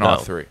backs, if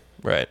not 3.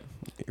 Right.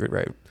 You're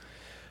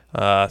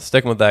right.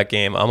 Sticking with that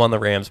game, I'm on the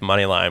Rams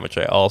money line, which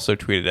I also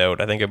tweeted out.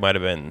 I think it might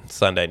have been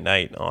Sunday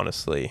night,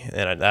 honestly.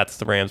 And that's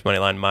the Rams money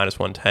line minus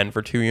 110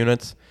 for 2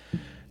 units.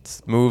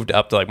 It's moved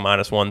up to like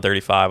minus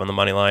 135 on the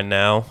money line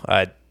now.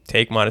 I'd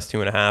take minus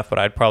 2.5, but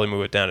I'd probably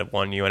move it down to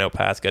 1 U. I know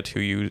Pat's got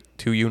 2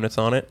 units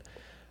on it.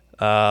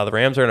 The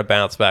Rams are in a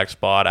bounce back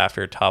spot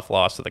after a tough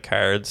loss to the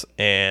Cards,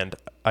 and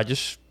I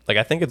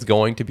think it's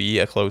going to be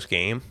a close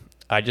game.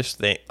 I just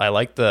think I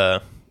like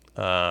the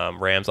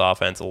Rams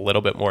offense a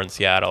little bit more than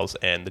Seattle's,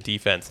 and the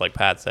defense, like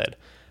Pat said,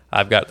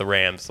 I've got the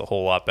Rams a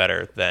whole lot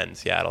better than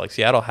Seattle. Like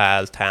Seattle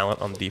has talent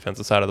on the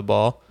defensive side of the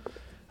ball.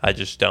 I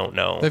just don't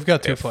know. They've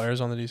got 2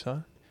 players on the D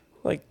side.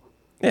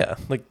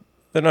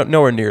 They're not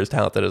nowhere near as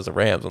talented as the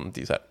Rams on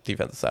the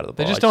defensive side of the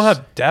ball. They just don't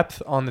have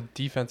depth on the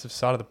defensive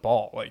side of the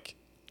ball. Like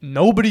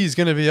nobody's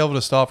going to be able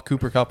to stop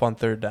Cooper Kupp on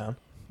 3rd down.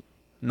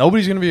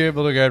 Nobody's going to be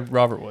able to guard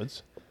Robert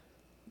Woods.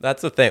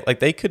 That's the thing. Like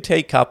they could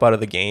take Kupp out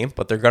of the game,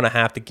 but they're going to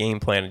have to game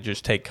plan to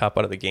just take Kupp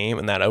out of the game,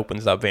 and that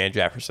opens up Van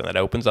Jefferson. That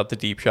opens up the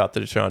deep shot to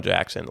Deshaun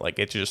Jackson. Like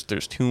it's just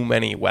there's too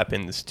many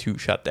weapons to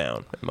shut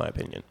down, in my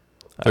opinion.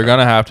 They're going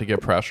to have to get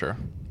pressure.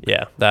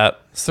 Yeah,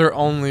 it's their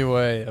only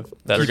way of.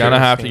 They're going to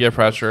have to get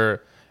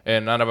pressure.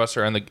 And none of us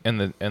are in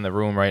the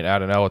room right now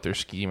to know what they're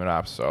scheming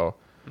up. So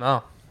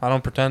no, I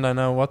don't pretend I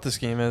know what the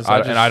scheme is.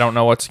 And I don't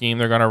know what scheme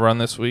they're going to run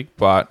this week,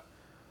 but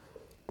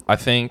I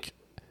think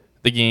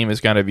the game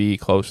is going to be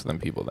closer than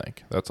people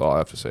think. That's all I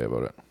have to say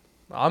about it.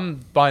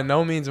 I'm by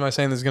no means am I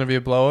saying there's going to be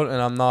a blowout,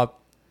 and I'm not,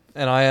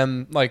 and I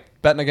am like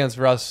betting against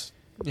Russ.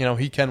 You know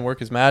he can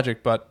work his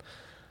magic, but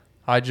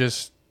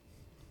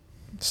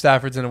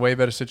Stafford's in a way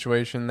better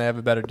situation. They have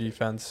a better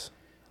defense.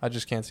 I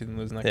just can't see them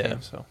losing that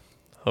game. So.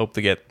 Hope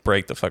to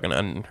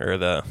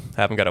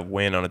haven't got a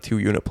win on a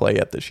 2-unit play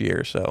yet this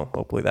year, so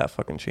hopefully that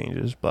fucking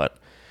changes. But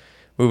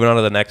moving on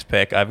to the next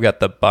pick, I've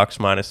got the Bucks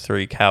minus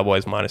 3,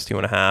 Cowboys minus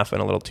 2.5,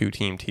 and a little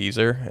 2-team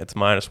teaser. It's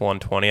minus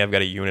 120. I've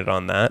got a unit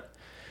on that.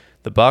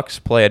 The Bucks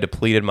play a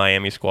depleted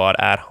Miami squad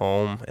at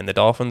home, and the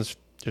Dolphins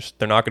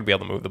they're not going to be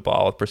able to move the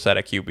ball with Brissett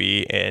at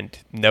QB, and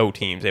no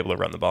team's able to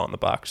run the ball in the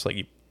Bucks. Like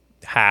you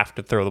have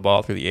to throw the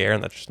ball through the air,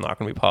 and that's just not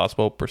going to be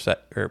possible.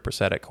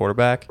 Brissett at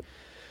quarterback.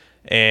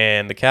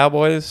 And the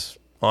Cowboys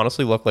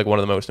honestly look like one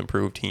of the most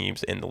improved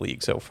teams in the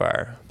league so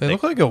far. They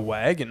look like a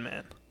wagon,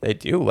 man. They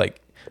do.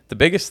 Like the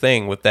biggest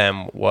thing with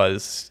them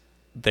was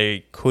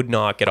they could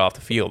not get off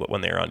the field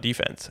when they were on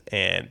defense,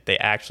 and they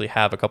actually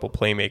have a couple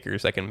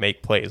playmakers that can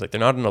make plays. Like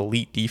they're not an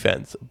elite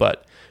defense,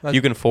 but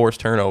you can force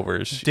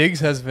turnovers.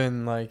 Diggs has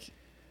been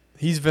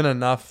he's been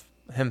enough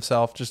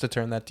himself just to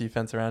turn that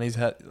defense around. He's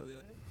had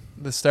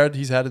the start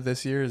he's had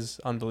this year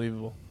is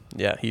unbelievable.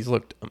 Yeah, he's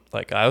looked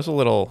like I was a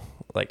little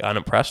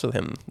unimpressed with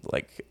him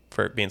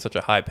for being such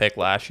a high pick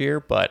last year,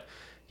 but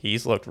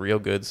he's looked real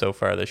good so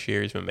far this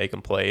year. He's been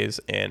making plays,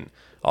 and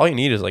all you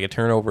need is like a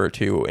turnover or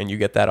two, and you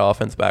get that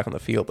offense back on the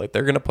field. Like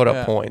they're gonna put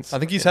up points. I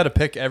think he's had a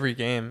pick every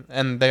game,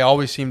 and they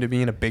always seem to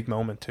be in a big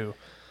moment too.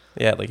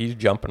 Yeah, like he's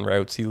jumping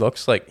routes. He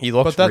looks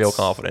real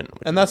confident.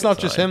 And that's not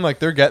just him. Like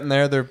they're getting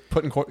there. They're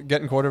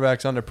getting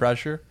quarterbacks under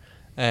pressure,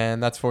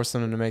 and that's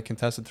forcing them to make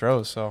contested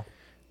throws. So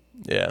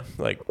yeah,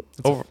 like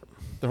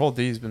their whole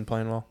D's been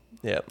playing well.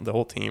 Yeah, the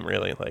whole team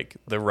really. Like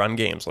the run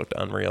games looked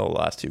unreal the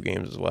last 2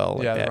 games as well.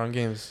 Like the run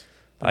games.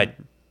 I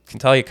can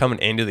tell you coming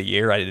into the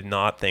year, I did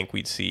not think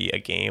we'd see a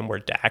game where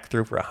Dak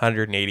threw for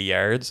 180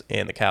 yards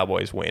and the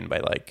Cowboys win by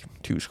like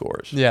 2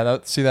 scores. Yeah,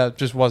 that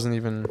just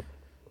wasn't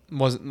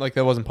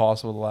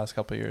possible the last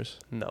couple of years.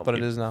 No, but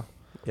it is now.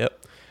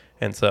 Yep.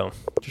 And so,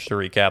 just to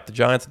recap, the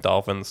Giants and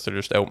Dolphins, they're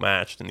just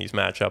outmatched in these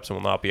matchups and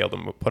will not be able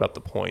to put up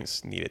the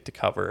points needed to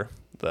cover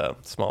the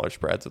smaller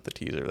spreads with the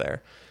teaser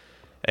there.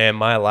 And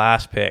my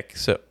last pick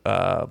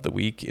of the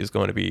week is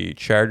going to be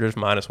Chargers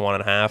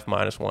 -1.5,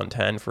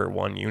 -110 for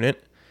 1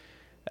 unit.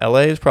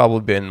 LA has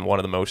probably been one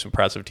of the most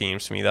impressive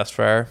teams to me thus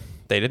far.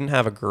 They didn't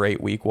have a great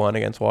week 1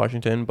 against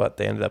Washington, but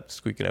they ended up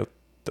squeaking out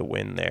the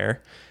win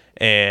there.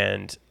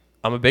 And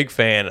I'm a big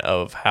fan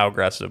of how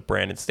aggressive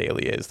Brandon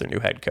Staley is, their new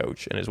head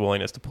coach, and his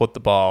willingness to put the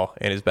ball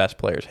in his best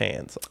player's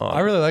hands. I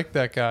really like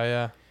that guy,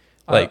 yeah.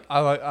 Like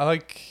I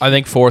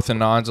think 4th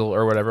and 9s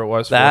or whatever it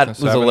was. That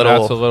was a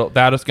little.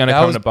 That is going to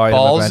come to bite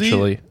him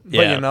eventually.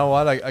 But you know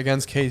what?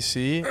 Against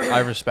KC, I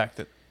respect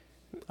it.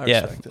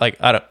 Like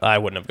I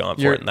wouldn't have gone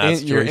for it in that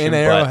situation. You're in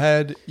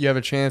Arrowhead. You have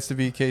a chance to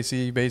beat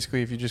KC.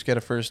 Basically, if you just get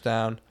a first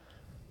down,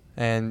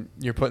 and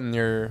you're putting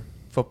your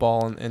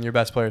football in your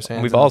best player's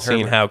hands. We've all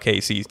seen how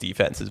KC's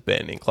defense has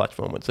been in clutch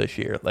moments this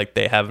year. Like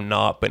they have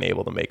not been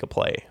able to make a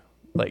play.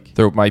 Like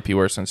there might be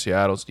worse than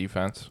Seattle's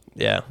defense.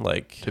 Yeah,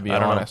 like to be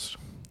honest.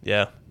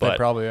 Yeah, but they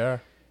probably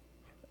are.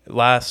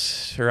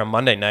 On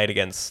Monday night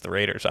against the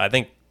Raiders, I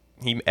think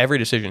every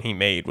decision he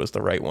made was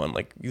the right one.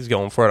 Like he's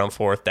going for it on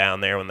 4th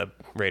down there when the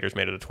Raiders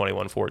made it a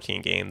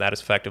 21-14 game. That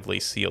has effectively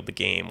sealed the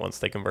game once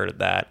they converted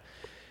that.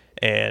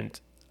 And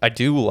I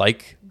do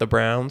like the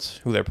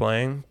Browns, who they're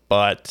playing,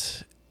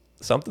 but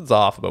something's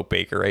off about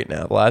Baker right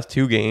now. The last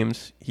 2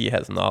 games, he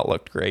has not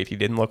looked great. He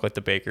didn't look like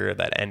the Baker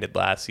that ended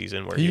last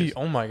season. Where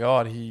oh my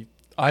God,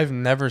 I've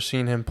never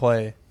seen him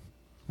play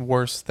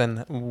worse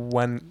than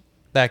when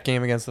that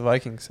game against the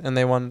Vikings, and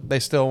they won. They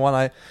still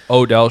won.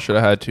 Odell should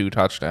have had 2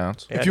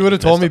 touchdowns. If you would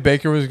have told me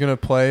Baker was going to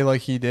play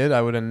like he did,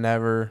 I would have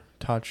never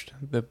touched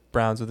the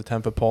Browns with a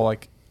 10-foot pole.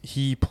 Like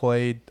he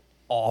played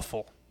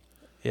awful.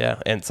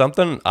 Yeah, and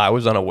something I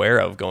was unaware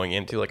of going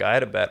into, like I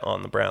had a bet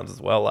on the Browns as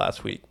well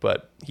last week,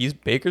 but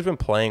Baker's been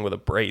playing with a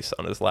brace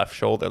on his left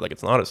shoulder. Like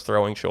it's not his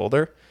throwing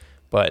shoulder,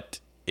 but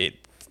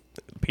it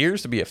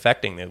appears to be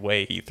affecting the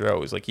way he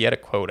throws. Like he had a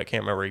quote, I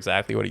can't remember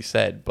exactly what he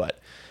said, but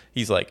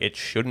he's like, it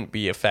shouldn't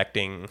be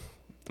affecting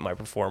my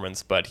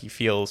performance, but he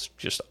feels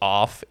just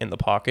off in the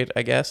pocket,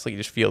 I guess. Like he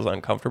just feels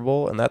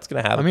uncomfortable, and that's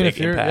going to have a big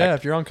impact. Yeah,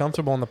 if you're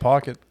uncomfortable in the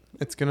pocket,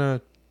 it's going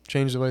to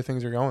change the way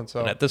things are going.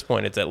 So and at this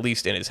point, it's at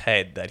least in his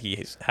head that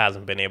he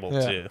hasn't been able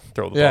to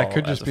throw the ball. Yeah, it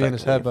could just be in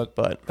his head, but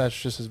that's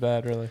just as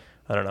bad, really.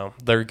 I don't know.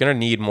 They're going to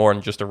need more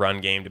than just a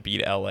run game to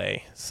beat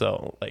LA.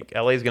 So, like,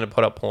 LA is going to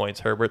put up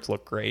points. Herbert's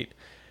look great.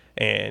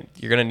 And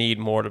you're going to need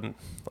more than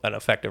an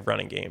effective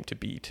running game to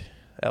beat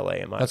LA,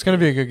 in my That's going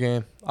to be a good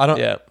game. I don't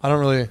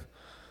really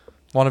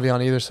want to be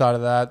on either side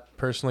of that,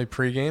 personally,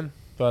 pregame.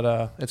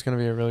 But it's going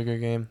to be a really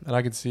good game. And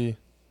I could see...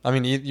 I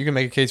mean, you can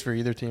make a case for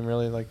either team,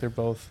 really. Like, they're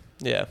both...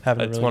 Yeah,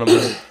 it's one of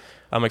the...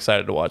 I'm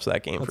excited to watch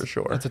that game for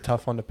sure. It's a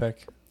tough one to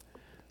pick.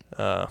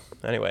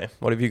 Anyway,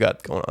 what have you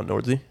got going on,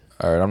 Nordsey?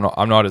 All right,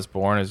 I'm not as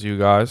boring as you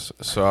guys.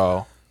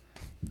 So,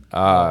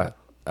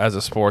 as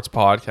a sports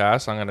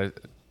podcast, I'm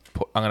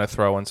gonna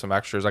throw in some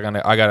extras. I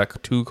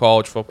got 2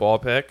 college football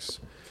picks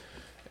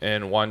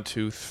and 1,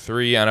 2,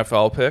 3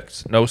 NFL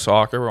picks. No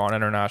soccer. We're on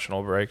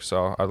international break,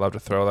 so I'd love to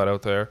throw that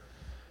out there.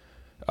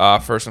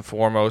 First and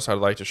foremost, I'd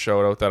like to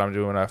shout out that I'm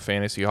doing a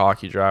fantasy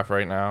hockey draft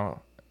right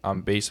now.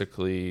 I'm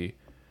basically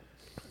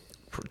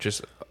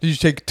just... Did you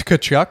take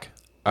Tkachuk?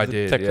 I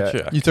did,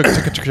 yeah. You took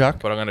Tkachuk?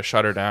 But I'm going to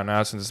shut her down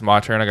now since it's my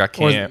turn. I got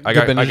Cam. I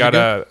got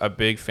a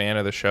big fan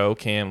of the show,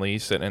 Cam Lee,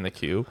 sitting in the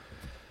queue.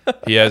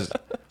 He has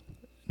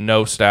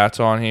no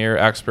stats on here.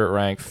 Expert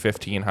rank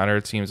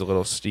 1,500. Seems a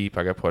little steep.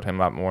 I got to put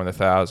him up more in the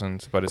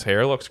thousands. But his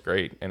hair looks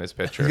great in his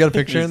picture. You got a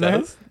picture in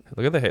there?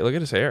 Look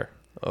at his hair.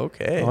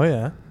 Okay. Oh,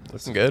 yeah.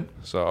 Looking good.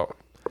 So,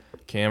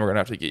 Cam, we're going to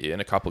have to get you in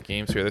a couple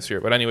games here this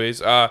year. But anyways,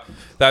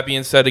 that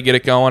being said, to get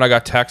it going, I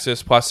got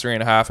Texas plus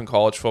 3.5 in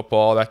college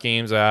football. That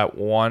game's at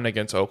 1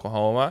 against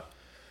Oklahoma.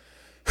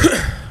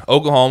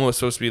 Oklahoma was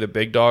supposed to be the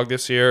big dog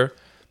this year.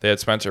 They had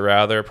Spencer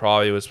Rattler,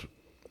 probably was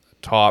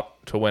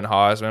top to win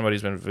Heisman, but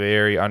he's been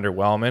very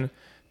underwhelming.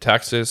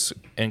 Texas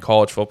in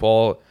college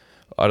football,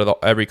 out of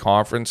every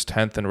conference,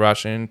 10th in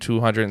rushing,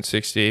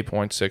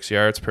 268.6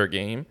 yards per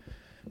game.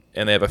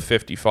 And they have a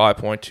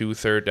 55.2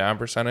 third down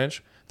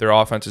percentage. Their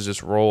offense is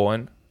just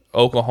rolling.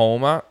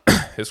 Oklahoma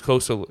is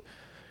close to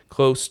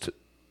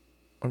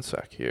 1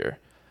 sec here.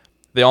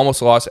 They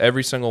almost lost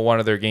every single one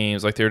of their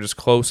games. Like, they're just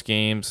close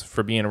games.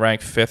 For being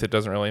ranked 5th, it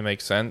doesn't really make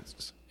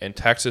sense And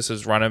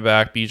Texas's running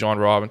back, Bijan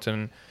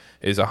Robinson,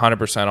 is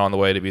 100% on the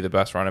way to be the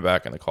best running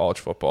back in the college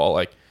football.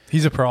 Like,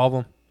 He's a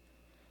problem.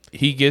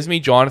 he gives me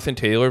Jonathan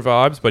Taylor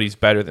vibes, but he's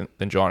better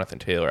than Jonathan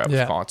Taylor at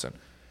Wisconsin.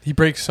 He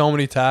breaks so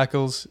many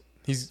tackles.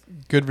 He's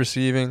good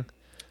receiving.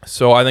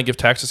 So I think if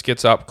Texas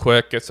gets up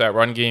quick, gets that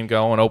run game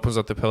going, opens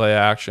up the play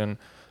action,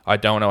 I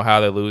don't know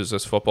how they lose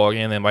this football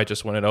game. They might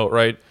just win it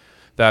outright.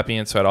 That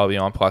being said, I'll be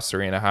on plus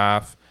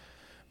 3.5.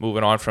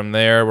 Moving on from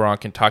there, we're on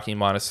Kentucky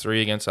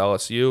 -3 against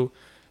LSU.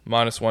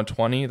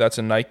 -120. That's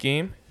a night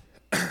game.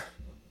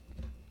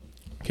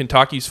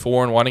 Kentucky's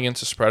 4-1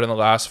 against the spread in the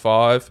last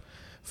 5.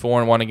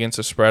 4-1 against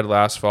the spread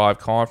last 5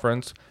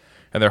 conference.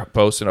 And they're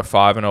posting a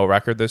 5-0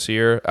 record this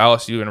year.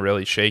 LSU been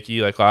really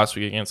shaky. Like last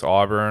week against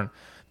Auburn,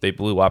 they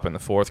blew up in the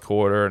fourth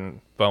quarter,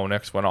 and Bo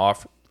Nix went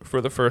off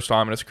for the first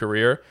time in his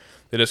career.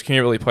 They just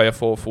can't really play a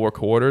full 4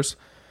 quarters.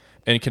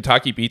 And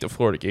Kentucky beat the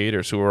Florida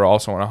Gators, who were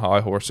also on a high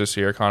horse this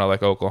year, kind of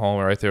like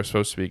Oklahoma, right? They're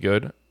supposed to be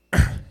good.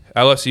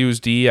 LSU's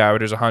D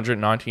averages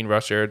 119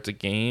 rush yards a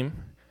game.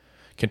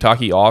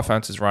 Kentucky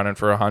offense is running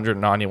for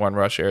 191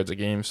 rush yards a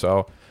game,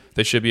 so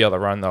they should be able to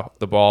run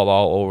the ball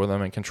all over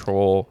them and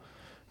control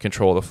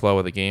the flow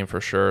of the game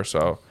for sure.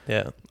 So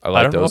Yeah. I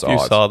like don't those know if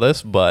odds. you saw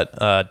this,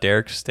 but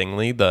Derek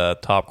Stingley, the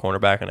top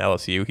cornerback in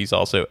LSU, he's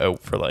also out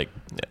for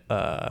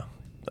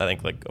I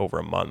think over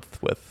a month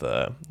with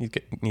he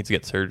needs to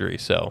get surgery.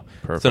 So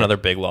Perfect. It's another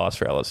big loss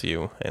for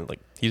LSU. And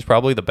he's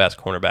probably the best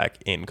cornerback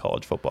in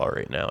college football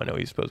right now. I know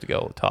he's supposed to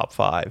go top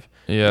 5.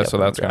 Yeah, so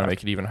that's going to draft.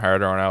 make it even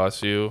harder on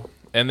LSU.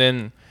 And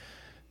then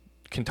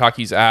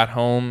Kentucky's at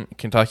home.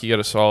 Kentucky got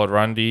a solid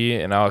run D,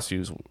 and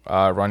LSU's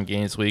run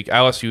games weak.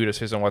 LSU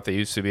just isn't what they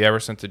used to be.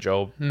 Ever since the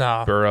Joe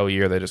Burrow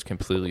year, they just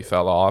completely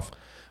fell off.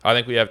 I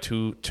think we have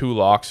two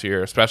locks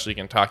here, especially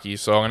Kentucky.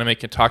 So I'm going to make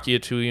Kentucky a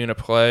 2-unit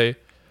play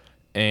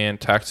and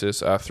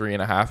Texas a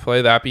 3.5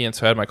 play. That being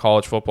said, my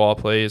college football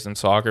plays and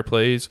soccer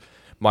plays,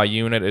 my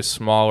unit is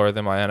smaller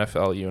than my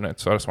NFL unit.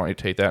 So I just want you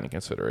to take that into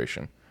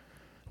consideration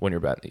when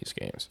you're betting these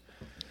games.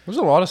 There's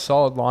a lot of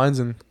solid lines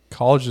in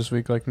college this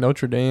week, like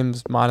Notre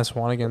Dame's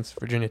 -1 against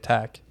Virginia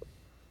Tech.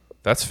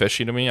 That's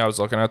fishy to me. I was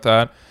looking at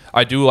that.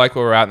 I do like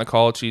where we're at in the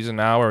college season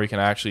now, where we can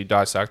actually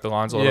dissect the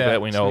lines a little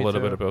bit. We know a little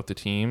bit about the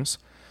teams.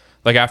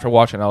 Like after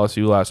watching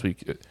LSU last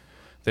week,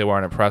 they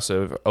weren't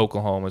impressive.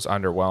 Oklahoma is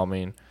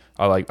underwhelming.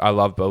 I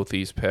love both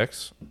these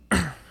picks.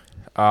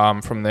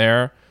 From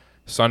there,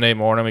 Sunday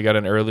morning we got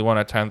an early one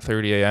at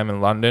 10:30 a.m.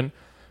 in London.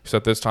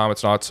 Except this time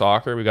it's not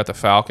soccer. We got the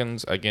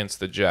Falcons against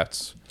the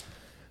Jets.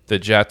 The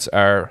Jets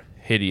are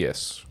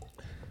hideous.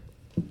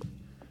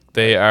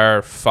 They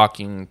are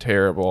fucking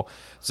terrible.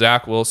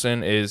 Zach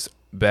Wilson is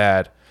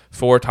bad.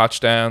 4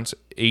 touchdowns,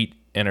 8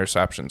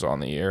 interceptions on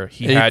the year.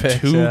 He had picks,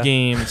 2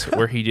 games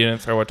where he didn't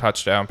throw a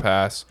touchdown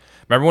pass.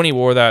 Remember when he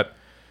wore that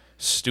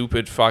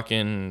stupid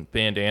fucking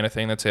bandana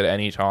thing that said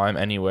anytime,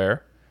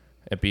 anywhere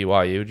at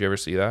BYU? Did you ever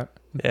see that?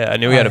 Yeah, I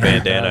knew he had a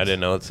bandana. I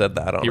didn't know it said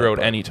that on it. He wrote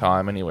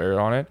anytime, anywhere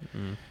on it.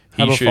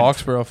 How about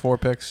Foxborough, 4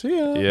 picks?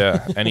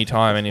 Yeah,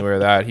 anytime, anywhere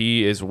that.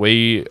 He is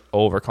way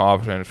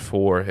overconfident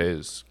for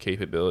his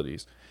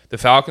capabilities. The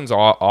Falcons'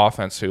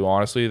 offense, too,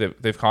 honestly,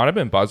 they've kind of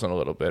been buzzing a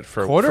little bit.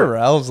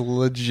 Cordarrelle's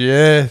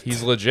legit.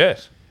 He's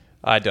legit.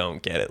 I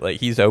don't get it.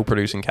 He's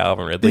outproducing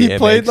Calvin Ridley. He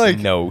played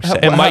no sense.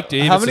 And Mike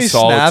Davis how many is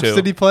solid, snaps too.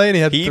 did he play? And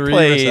he had He 3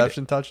 played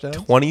reception touchdowns.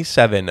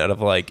 27 out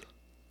of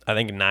I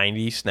think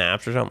 90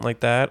 snaps or something like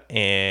that,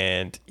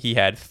 and he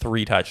had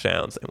 3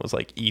 touchdowns and was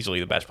easily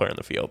the best player in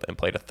the field and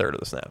played a third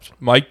of the snaps.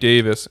 Mike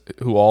Davis,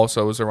 who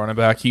also is a running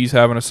back, he's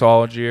having a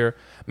solid year.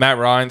 Matt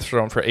Ryan's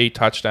thrown for 8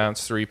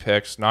 touchdowns, 3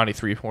 picks,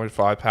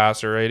 93.5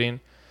 passer rating.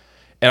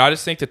 And I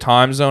just think the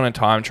time zone and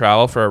time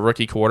travel for a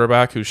rookie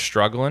quarterback who's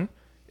struggling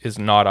is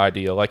not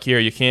ideal. Here,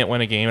 you can't win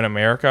a game in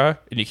America,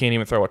 and you can't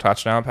even throw a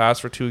touchdown pass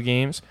for 2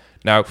 games.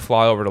 Now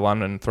fly over to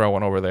London and throw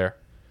one over there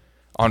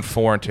on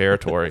foreign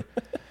territory.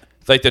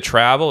 The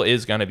travel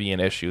is going to be an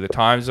issue. The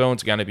time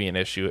zone's going to be an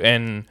issue.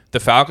 And the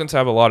Falcons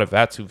have a lot of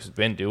vets who've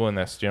been doing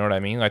this. Do you know what I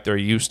mean? They're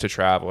used to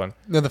traveling.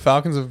 No, the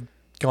Falcons have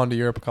gone to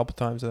Europe a couple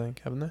times, I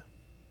think, haven't they?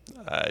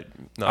 I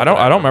don't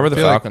remember the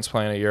feel like- Falcons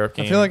playing a Europe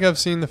game. I feel like I've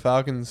seen the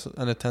Falcons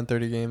in a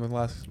 10:30 game in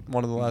one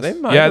of the last. They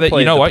might Yeah, have you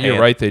played know the what? You're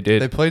right. They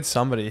did. They played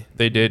somebody.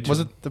 They did. Was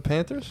it the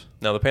Panthers?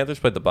 No, the Panthers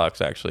played the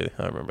Bucks, actually.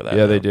 I remember that.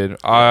 Yeah, now. they did.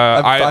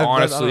 I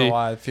Honestly, don't know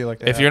why I feel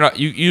like if you're not,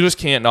 you just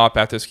can't not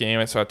bet this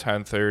game. It's at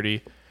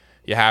 10:30.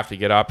 You have to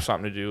get up,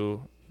 something to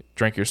do,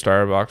 drink your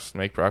Starbucks,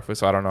 make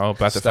breakfast. I don't know.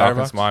 Bet the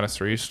Falcons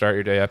 -3. Start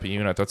your day up a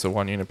unit. That's a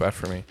 1-unit bet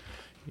for me.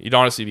 You'd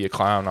honestly be a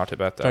clown not to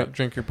bet that.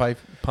 Drink your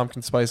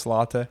pumpkin spice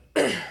latte.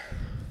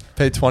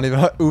 Pay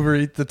 $20. Uber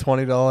Eat the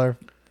 $20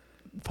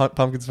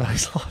 pumpkin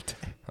spice latte.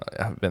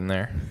 I've been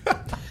there.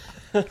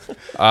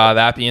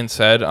 That being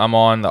said, I'm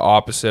on the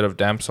opposite of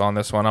Demps on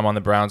this one. I'm on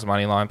the Browns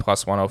money line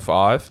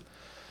 +105.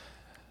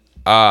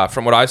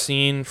 From what I've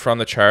seen from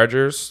the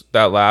Chargers,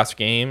 that last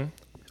game,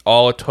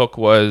 all it took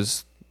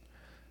was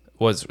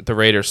the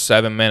Raiders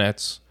 7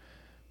 minutes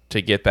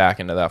to get back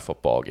into that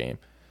football game.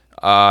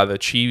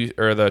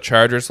 The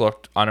Chargers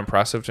looked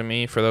unimpressive to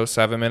me for those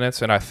 7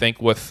 minutes, and I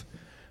think with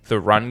the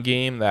run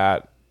game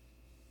that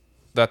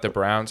that the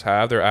Browns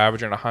have, they're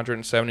averaging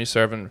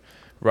 177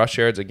 rush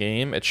yards a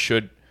game. It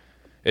should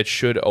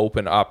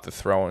open up the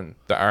throwing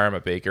the arm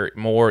of Baker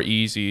more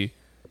easy,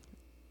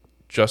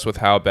 just with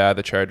how bad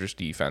the Chargers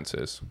defense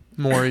is.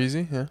 More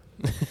easy, yeah.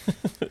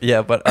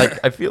 Yeah, but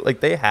I feel like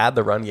they had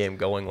the run game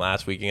going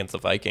last week against the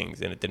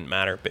Vikings, and it didn't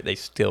matter. But they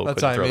still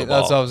couldn't throw the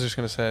ball. That's what I was just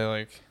gonna say.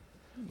 Like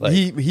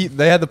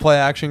they had the play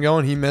action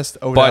going. He missed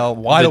Odell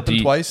But wide the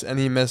open twice, and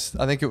he missed.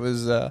 I think it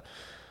was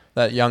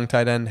that young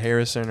tight end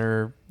Harrison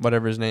or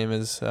whatever his name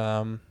is.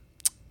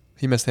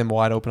 He missed him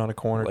wide open on a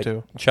corner like,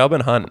 too. Chubb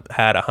and Hunt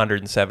had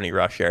 170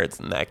 rush yards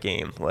in that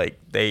game. Like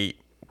they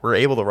were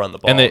able to run the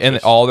ball, and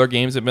all their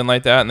games have been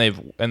like that,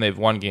 and they've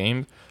won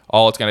games.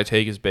 All it's going to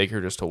take is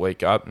Baker just to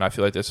wake up, and I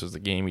feel like this is the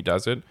game he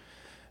does it.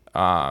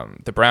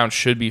 The Browns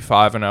should be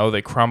 5-0.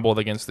 They crumbled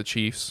against the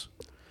Chiefs,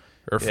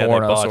 or 4-0.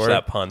 They botched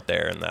that punt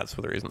there, and that's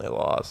the reason they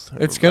lost.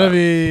 It's going to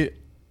be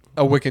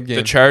a wicked game.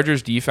 The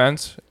Chargers'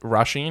 defense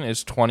rushing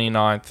is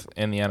 29th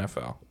in the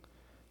NFL.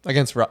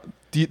 Against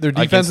their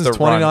defense is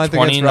 29th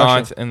against 29th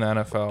rushing. in the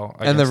NFL.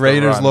 And the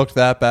Raiders looked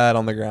that bad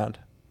on the ground.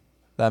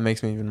 That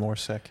makes me even more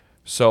sick.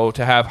 So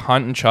to have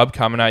Hunt and Chubb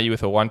coming at you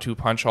with a 1-2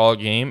 punch all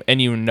game,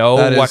 and you know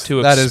what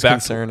to that is expect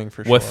concerning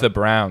for sure. with the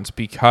Browns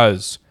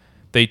because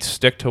they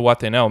stick to what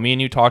they know. Me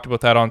and you talked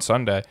about that on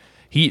Sunday.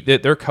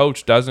 Their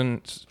coach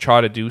doesn't try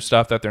to do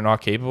stuff that they're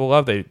not capable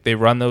of. They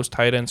run those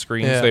tight end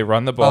screens. Yeah. They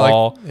run the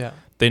ball. Yeah.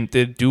 They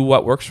do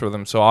what works for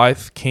them. So I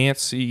can't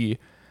see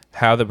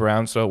how the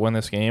Browns don't win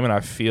this game, and I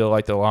feel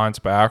like the line's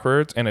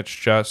backwards, and it's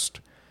just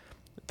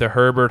the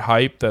Herbert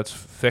hype that's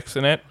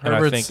fixing it. And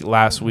I think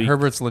last week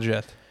Herbert's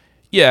legit.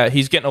 Yeah,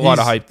 he's getting a lot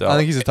of hype, though. I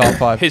think he's a top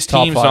 5. His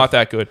team's not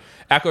that good.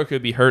 Eckler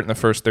could be hurt in the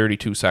first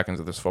 32 seconds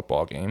of this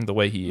football game, the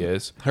way he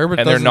is. Herbert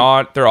and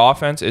their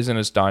offense isn't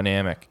as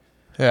dynamic.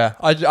 Yeah,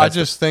 I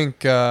just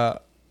think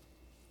it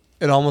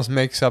almost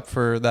makes up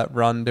for that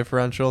run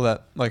differential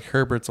that, like,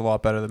 Herbert's a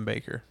lot better than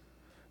Baker.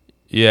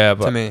 Yeah,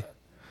 but to me,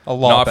 a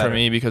lot not better. for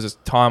me because it's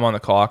time on the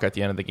clock at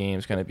the end of the game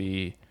is going to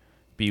be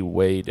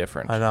way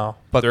different. I know.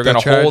 But they're going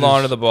to hold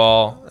on to the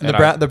ball.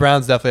 And the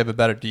Browns definitely have a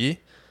better D,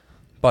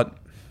 but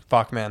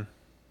fuck, man.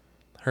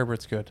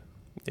 Herbert's good.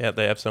 Yeah,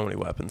 they have so many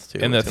weapons, too.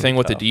 And the thing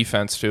with the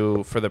defense,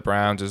 too, for the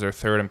Browns is they're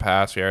third in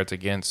pass yards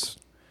against.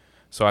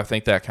 So I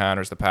think that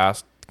counters the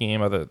pass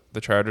game of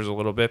the Chargers a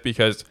little bit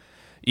because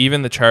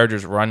even the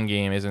Chargers' run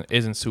game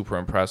isn't super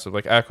impressive.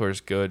 Like,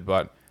 Eckler's good,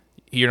 but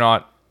he's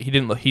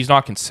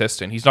not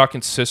consistent. He's not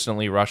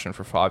consistently rushing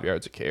for 5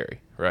 yards a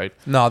carry, right?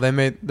 No,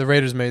 the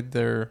Raiders made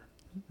their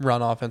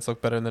run offense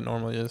look better than it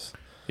normally is.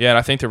 Yeah, and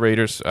I think the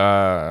Raiders'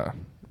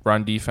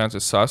 run defense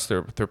is sus.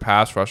 Their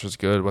pass rush is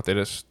good, but they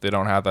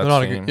don't have that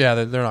same.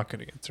 They're not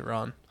good against the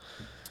run.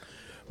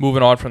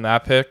 Moving on from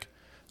that pick,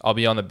 I'll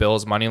be on the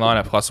Bills money line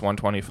at plus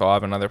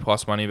 125, another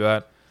plus money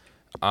bet.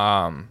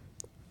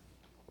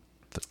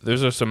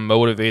 There's some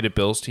motivated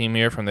Bills team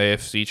here from the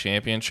AFC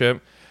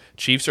Championship.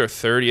 Chiefs are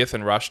 30th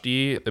in rush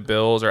D. The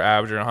Bills are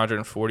averaging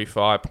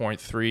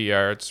 145.3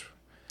 yards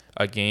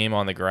a game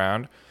on the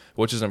ground,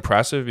 which is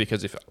impressive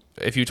because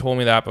if you told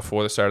me that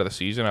before the start of the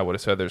season, I would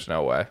have said there's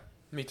no way.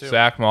 Me too.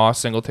 Zach Moss,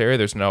 Singletary,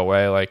 there's no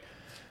way. Like,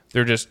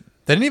 they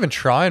didn't even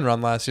try and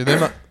run last year.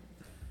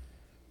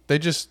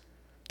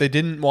 They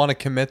didn't want to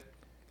commit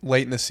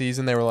late in the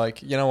season. They were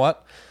like, you know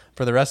what?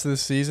 For the rest of the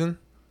season,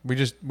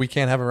 we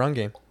can't have a run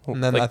game.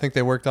 And then I think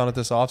they worked on it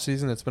this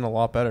offseason. It's been a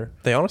lot better.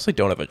 They honestly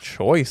don't have a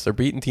choice. They're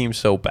beating teams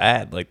so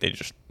bad. Like, they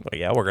just,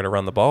 we're going to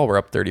run the ball. We're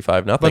up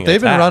 35-0. But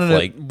they've been running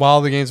it while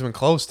the game's been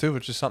close, too,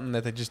 which is something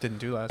that they just didn't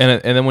do last year.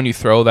 And then when you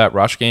throw that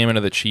rush game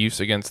into the Chiefs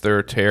against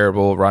their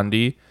terrible run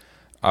D,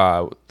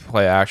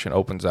 play action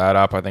opens that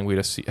up. I think we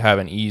just have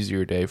an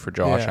easier day for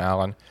Josh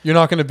Allen. You're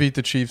not going to beat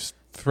the Chiefs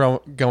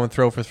going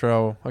throw for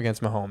throw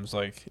against Mahomes.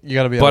 Like, you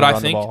got to be able to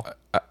run the ball.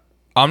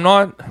 I'm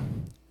not.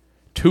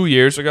 2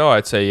 years ago,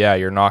 I'd say, yeah,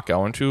 you're not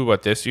going to.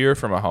 But this year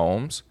for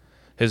Mahomes,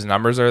 his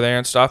numbers are there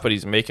and stuff, but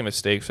he's making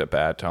mistakes at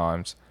bad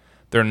times.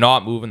 They're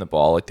not moving the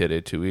ball like they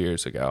did 2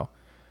 years ago.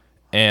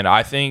 And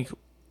I think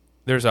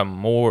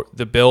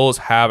the Bills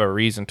have a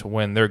reason to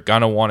win. They're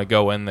going to want to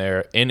go in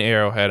there in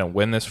Arrowhead and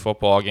win this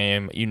football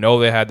game. You know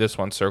they had this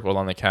one circled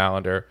on the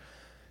calendar.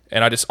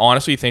 And I just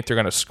honestly think they're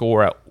going to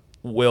score at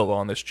will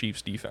on this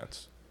Chiefs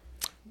defense.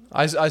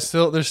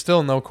 There's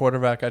still no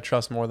quarterback I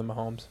trust more than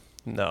Mahomes.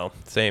 No,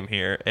 same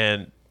here.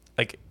 And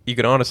like, you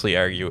could honestly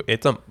argue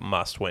it's a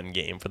must-win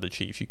game for the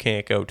Chiefs. You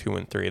can't go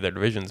 2-3. Their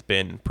division's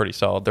been pretty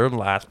solid. They're in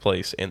last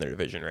place in their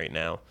division right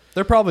now.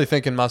 They're probably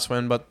thinking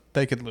must-win, but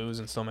they could lose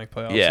and still make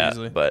playoffs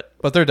easily. But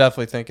they're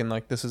definitely thinking,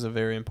 like, this is a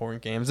very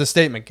important game. It's a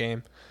statement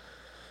game.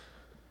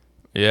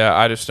 Yeah,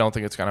 I just don't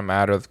think it's gonna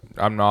matter.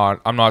 I'm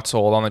not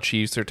sold on the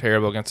Chiefs. They're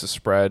terrible against the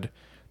spread.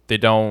 They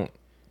look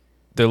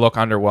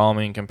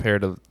underwhelming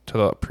compared to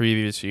the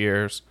previous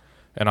years.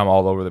 And I'm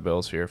all over the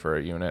Bills here for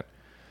a unit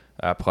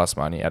plus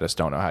money. I just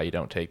don't know how you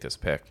don't take this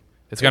pick.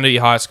 It's going to be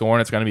high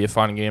scoring. It's going to be a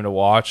fun game to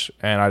watch.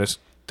 And I just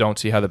don't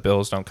see how the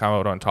Bills don't come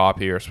out on top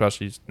here,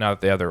 especially now that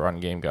they have their run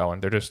game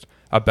going. They're just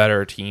a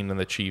better team than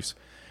the Chiefs.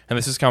 And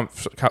this has come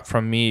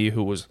from me,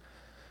 who was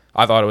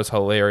I thought it was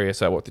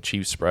hilarious at what the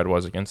Chiefs spread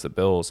was against the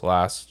Bills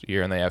last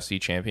year in the AFC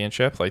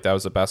Championship. Like, that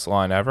was the best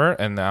line ever,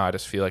 and now I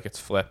just feel like it's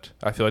flipped.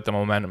 I feel like the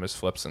momentum has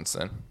flipped since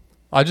then.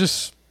 I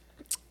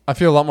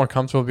feel a lot more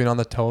comfortable being on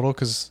the total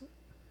because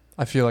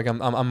I feel like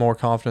I'm more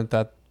confident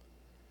that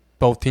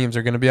both teams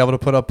are going to be able to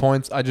put up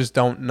points. I just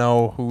don't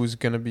know who's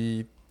going to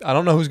be. I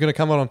don't know who's going to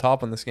come out on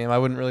top in this game. I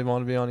wouldn't really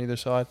want to be on either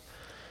side.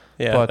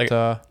 Yeah,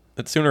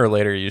 But sooner or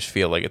later, you just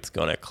feel like it's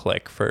going to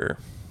click for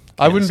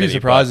I wouldn't be City,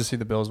 surprised but- to see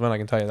the Bills win. I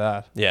can tell you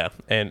that. Yeah,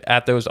 and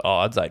at those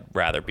odds, I'd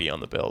rather be on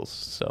the Bills.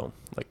 So,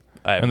 like,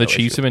 I have And the no issue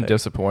Chiefs have with been the pick.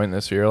 disappointing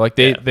this year. Like,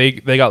 they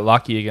got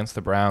lucky against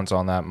the Browns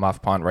on that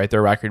muff punt, right?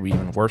 Their record would be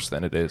even worse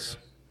than it is.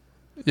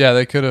 Yeah,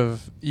 they could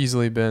have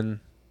easily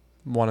been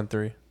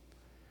 1-3.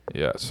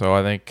 Yeah, so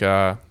I think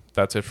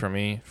that's it for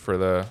me for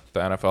the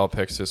NFL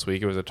picks this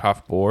week. It was a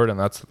tough board, and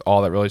that's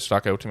all that really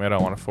stuck out to me. I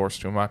don't want to force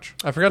too much.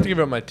 I forgot to give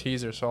out my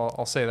teaser, so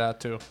I'll say that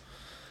too.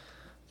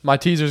 My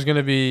teaser is going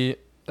to be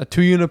a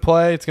 2-unit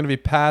play. It's going to be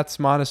Pats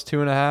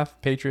 -2.5,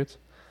 Patriots,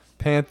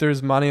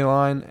 Panthers money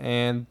line,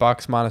 and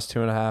Bucks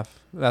 -2.5.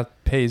 That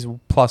pays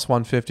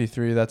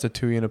 +153. That's a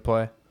 2-unit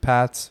play.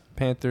 Pats,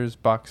 Panthers,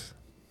 Bucks.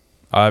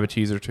 I have a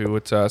teaser too.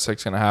 It's a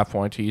 6.5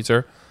 point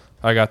teaser.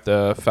 I got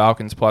the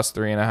Falcons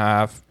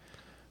 +3.5,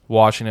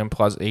 Washington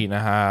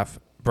 +8.5,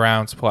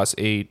 Browns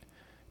 +8,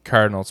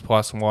 Cardinals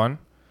 +1.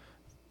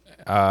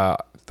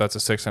 That's a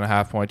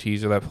 6.5 point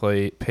teaser that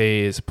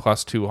pays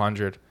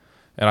 +200.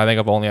 And I think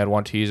I've only had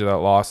one teaser that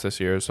lost this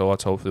year, so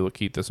let's hopefully we'll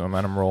keep this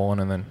momentum rolling.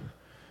 And then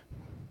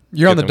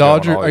You're on the them going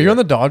Dodgers. all Are you year. on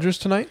the Dodgers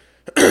tonight?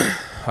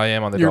 I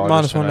am on the You're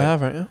Dodgers -1.5,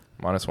 tonight. right? Yeah.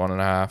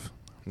 -1.5.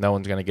 No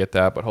one's going to get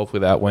that, but hopefully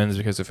that wins,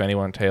 because if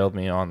anyone tailed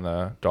me on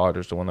the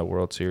Dodgers to win the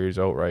World Series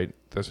outright,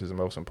 this is the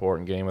most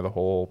important game of the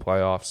whole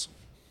playoffs.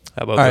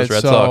 How about All those right,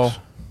 Red so Sox?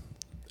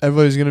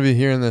 everybody's going to be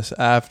hearing this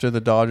after the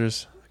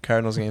Dodgers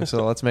Cardinals game,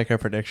 so let's make our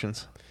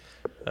predictions.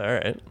 All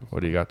right.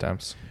 What do you got,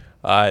 Temps?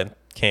 I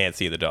can't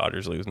see the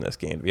Dodgers losing this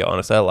game, to be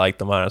honest. I like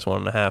the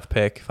 -1.5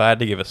 pick. If I had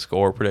to give a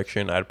score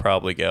prediction, I'd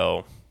probably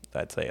go,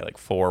 I'd say like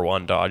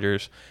 4-1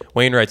 Dodgers.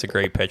 Wainwright's a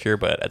great pitcher,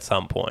 but at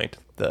some point,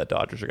 the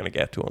Dodgers are going to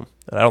get to him.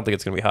 And I don't think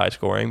it's going to be high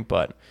scoring,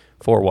 but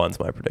 4-1's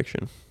my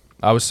prediction.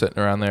 I was sitting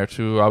around there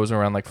too. I was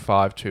around like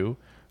 5-2.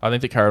 I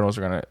think the Cardinals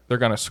are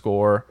gonna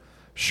score.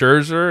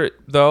 Scherzer,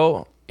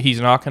 though, he's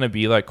not gonna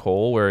be like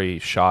Cole, where he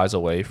shies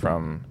away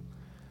from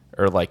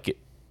or like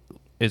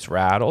is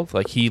rattled.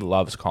 Like, he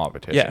loves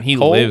competition. Yeah, He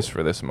Cole- lives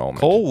for this moment.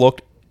 Cole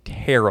looked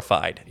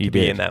terrified He to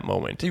be did. in that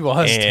moment. He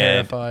was And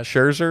terrified.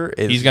 Scherzer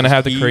is He's gonna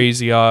have the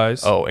crazy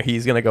eyes. Oh,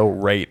 he's gonna go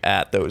right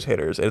at those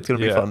hitters. It's gonna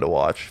be Yeah. fun to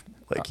watch.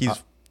 Like,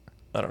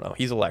 I don't know.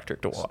 He's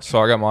electric to watch. So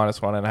I got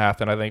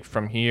 -1.5, and I think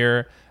from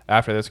here,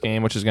 after this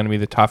game, which is going to be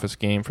the toughest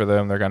game for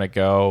them, they're going to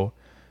go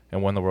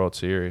and win the World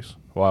Series.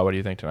 Why? What do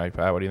you think tonight,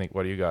 Pat? What do you think?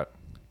 What do you got?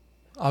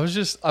 I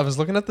was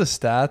looking at the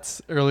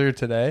stats earlier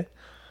today,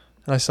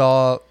 and I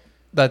saw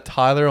that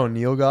Tyler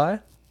O'Neill guy.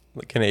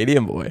 The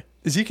Canadian boy.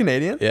 Is he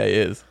Canadian? Yeah, he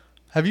is.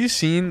 Have you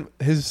seen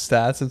his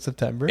stats in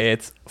September?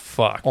 It's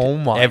fucked. Oh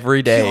my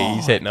Every day God.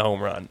 he's hitting a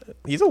home run.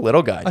 He's a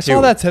little guy, I too.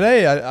 saw that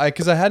today.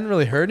 Because I hadn't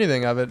really heard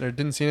anything of it or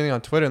didn't see anything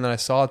on Twitter, and then I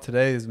saw it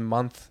today.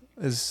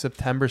 His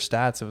September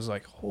stats. It was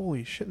like,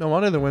 holy shit! No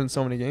wonder they're winning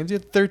so many games. He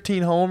had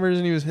 13 homers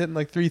and he was hitting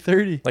like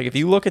 330. Like, if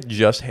you look at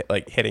just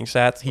hitting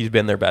stats, he's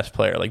been their best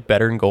player. Like,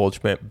 better than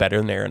Goldschmidt, better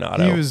than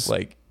Arenado. He was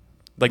like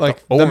the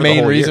main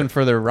whole reason year.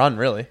 for their run,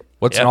 really.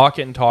 What's Yeah. not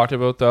getting talked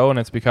about, though, and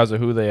it's because of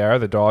who they are,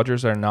 the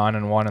Dodgers are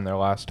 9-1 in their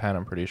last 10,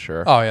 I'm pretty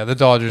sure. Oh yeah, the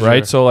Dodgers.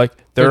 Right? So, like,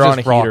 they're on a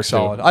just rock heater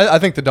solid. too. I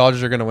think the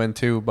Dodgers are going to win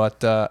too,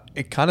 but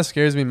it kind of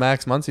scares me.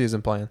 Max Muncy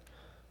isn't playing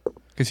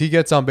because he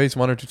gets on base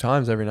 1 or 2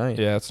 times every night.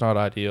 Yeah, it's not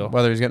ideal.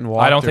 Whether he's getting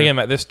walked. I don't or-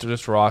 think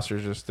this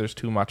roster's just, there's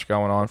too much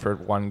going on for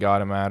one guy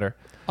to matter.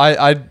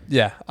 I'm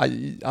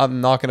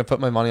not going to put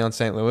my money on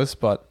St. Louis,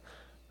 but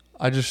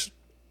I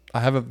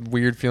have a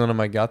weird feeling in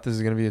my gut this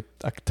is going to be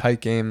a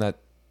tight game that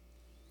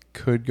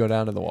could go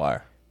down to the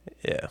wire.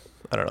 Yeah,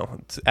 I don't know.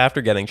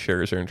 After getting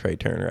Scherzer and Trey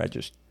Turner, I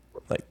just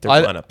like their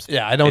I lineups.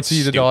 don't it's see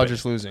the stupid.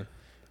 Dodgers losing.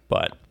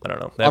 But I don't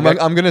know. I'm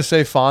going to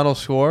say final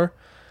score: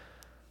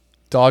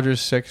 Dodgers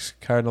 6,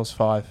 Cardinals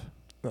 5.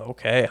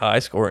 Okay, high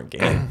scoring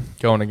game.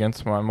 Going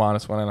against my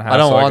 -1.5. I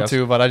don't so want guess-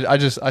 to, but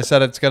I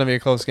said it's going to be a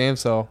close game,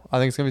 so I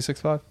think it's going to be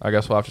 6-5. I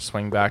guess we'll have to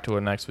swing back to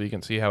it next week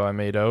and see how I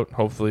made out.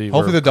 Hopefully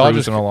Hopefully we're the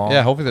Dodgers. cruising along.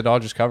 Yeah, hopefully the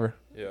Dodgers cover.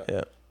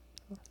 Yeah.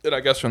 And I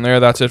guess from there,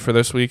 that's it for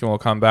this week, and we'll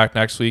come back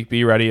next week.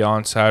 Be ready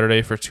on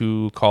Saturday for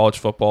 2 college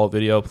football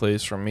video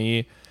plays from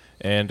me,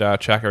 and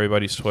check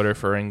everybody's Twitter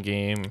for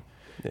in-game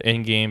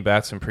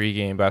bets and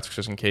pre-game bets,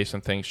 just in case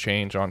some things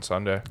change on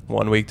Sunday.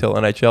 1 week till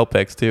NHL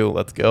picks too.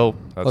 Let's go.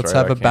 That's Let's right,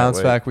 have I a can't bounce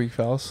wait. back week,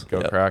 fellas. Go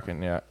Yep.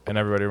 Kraken, yeah. And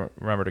everybody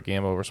remember to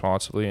gamble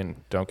responsibly and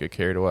don't get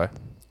carried away.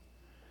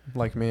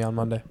 Like me on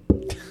Monday.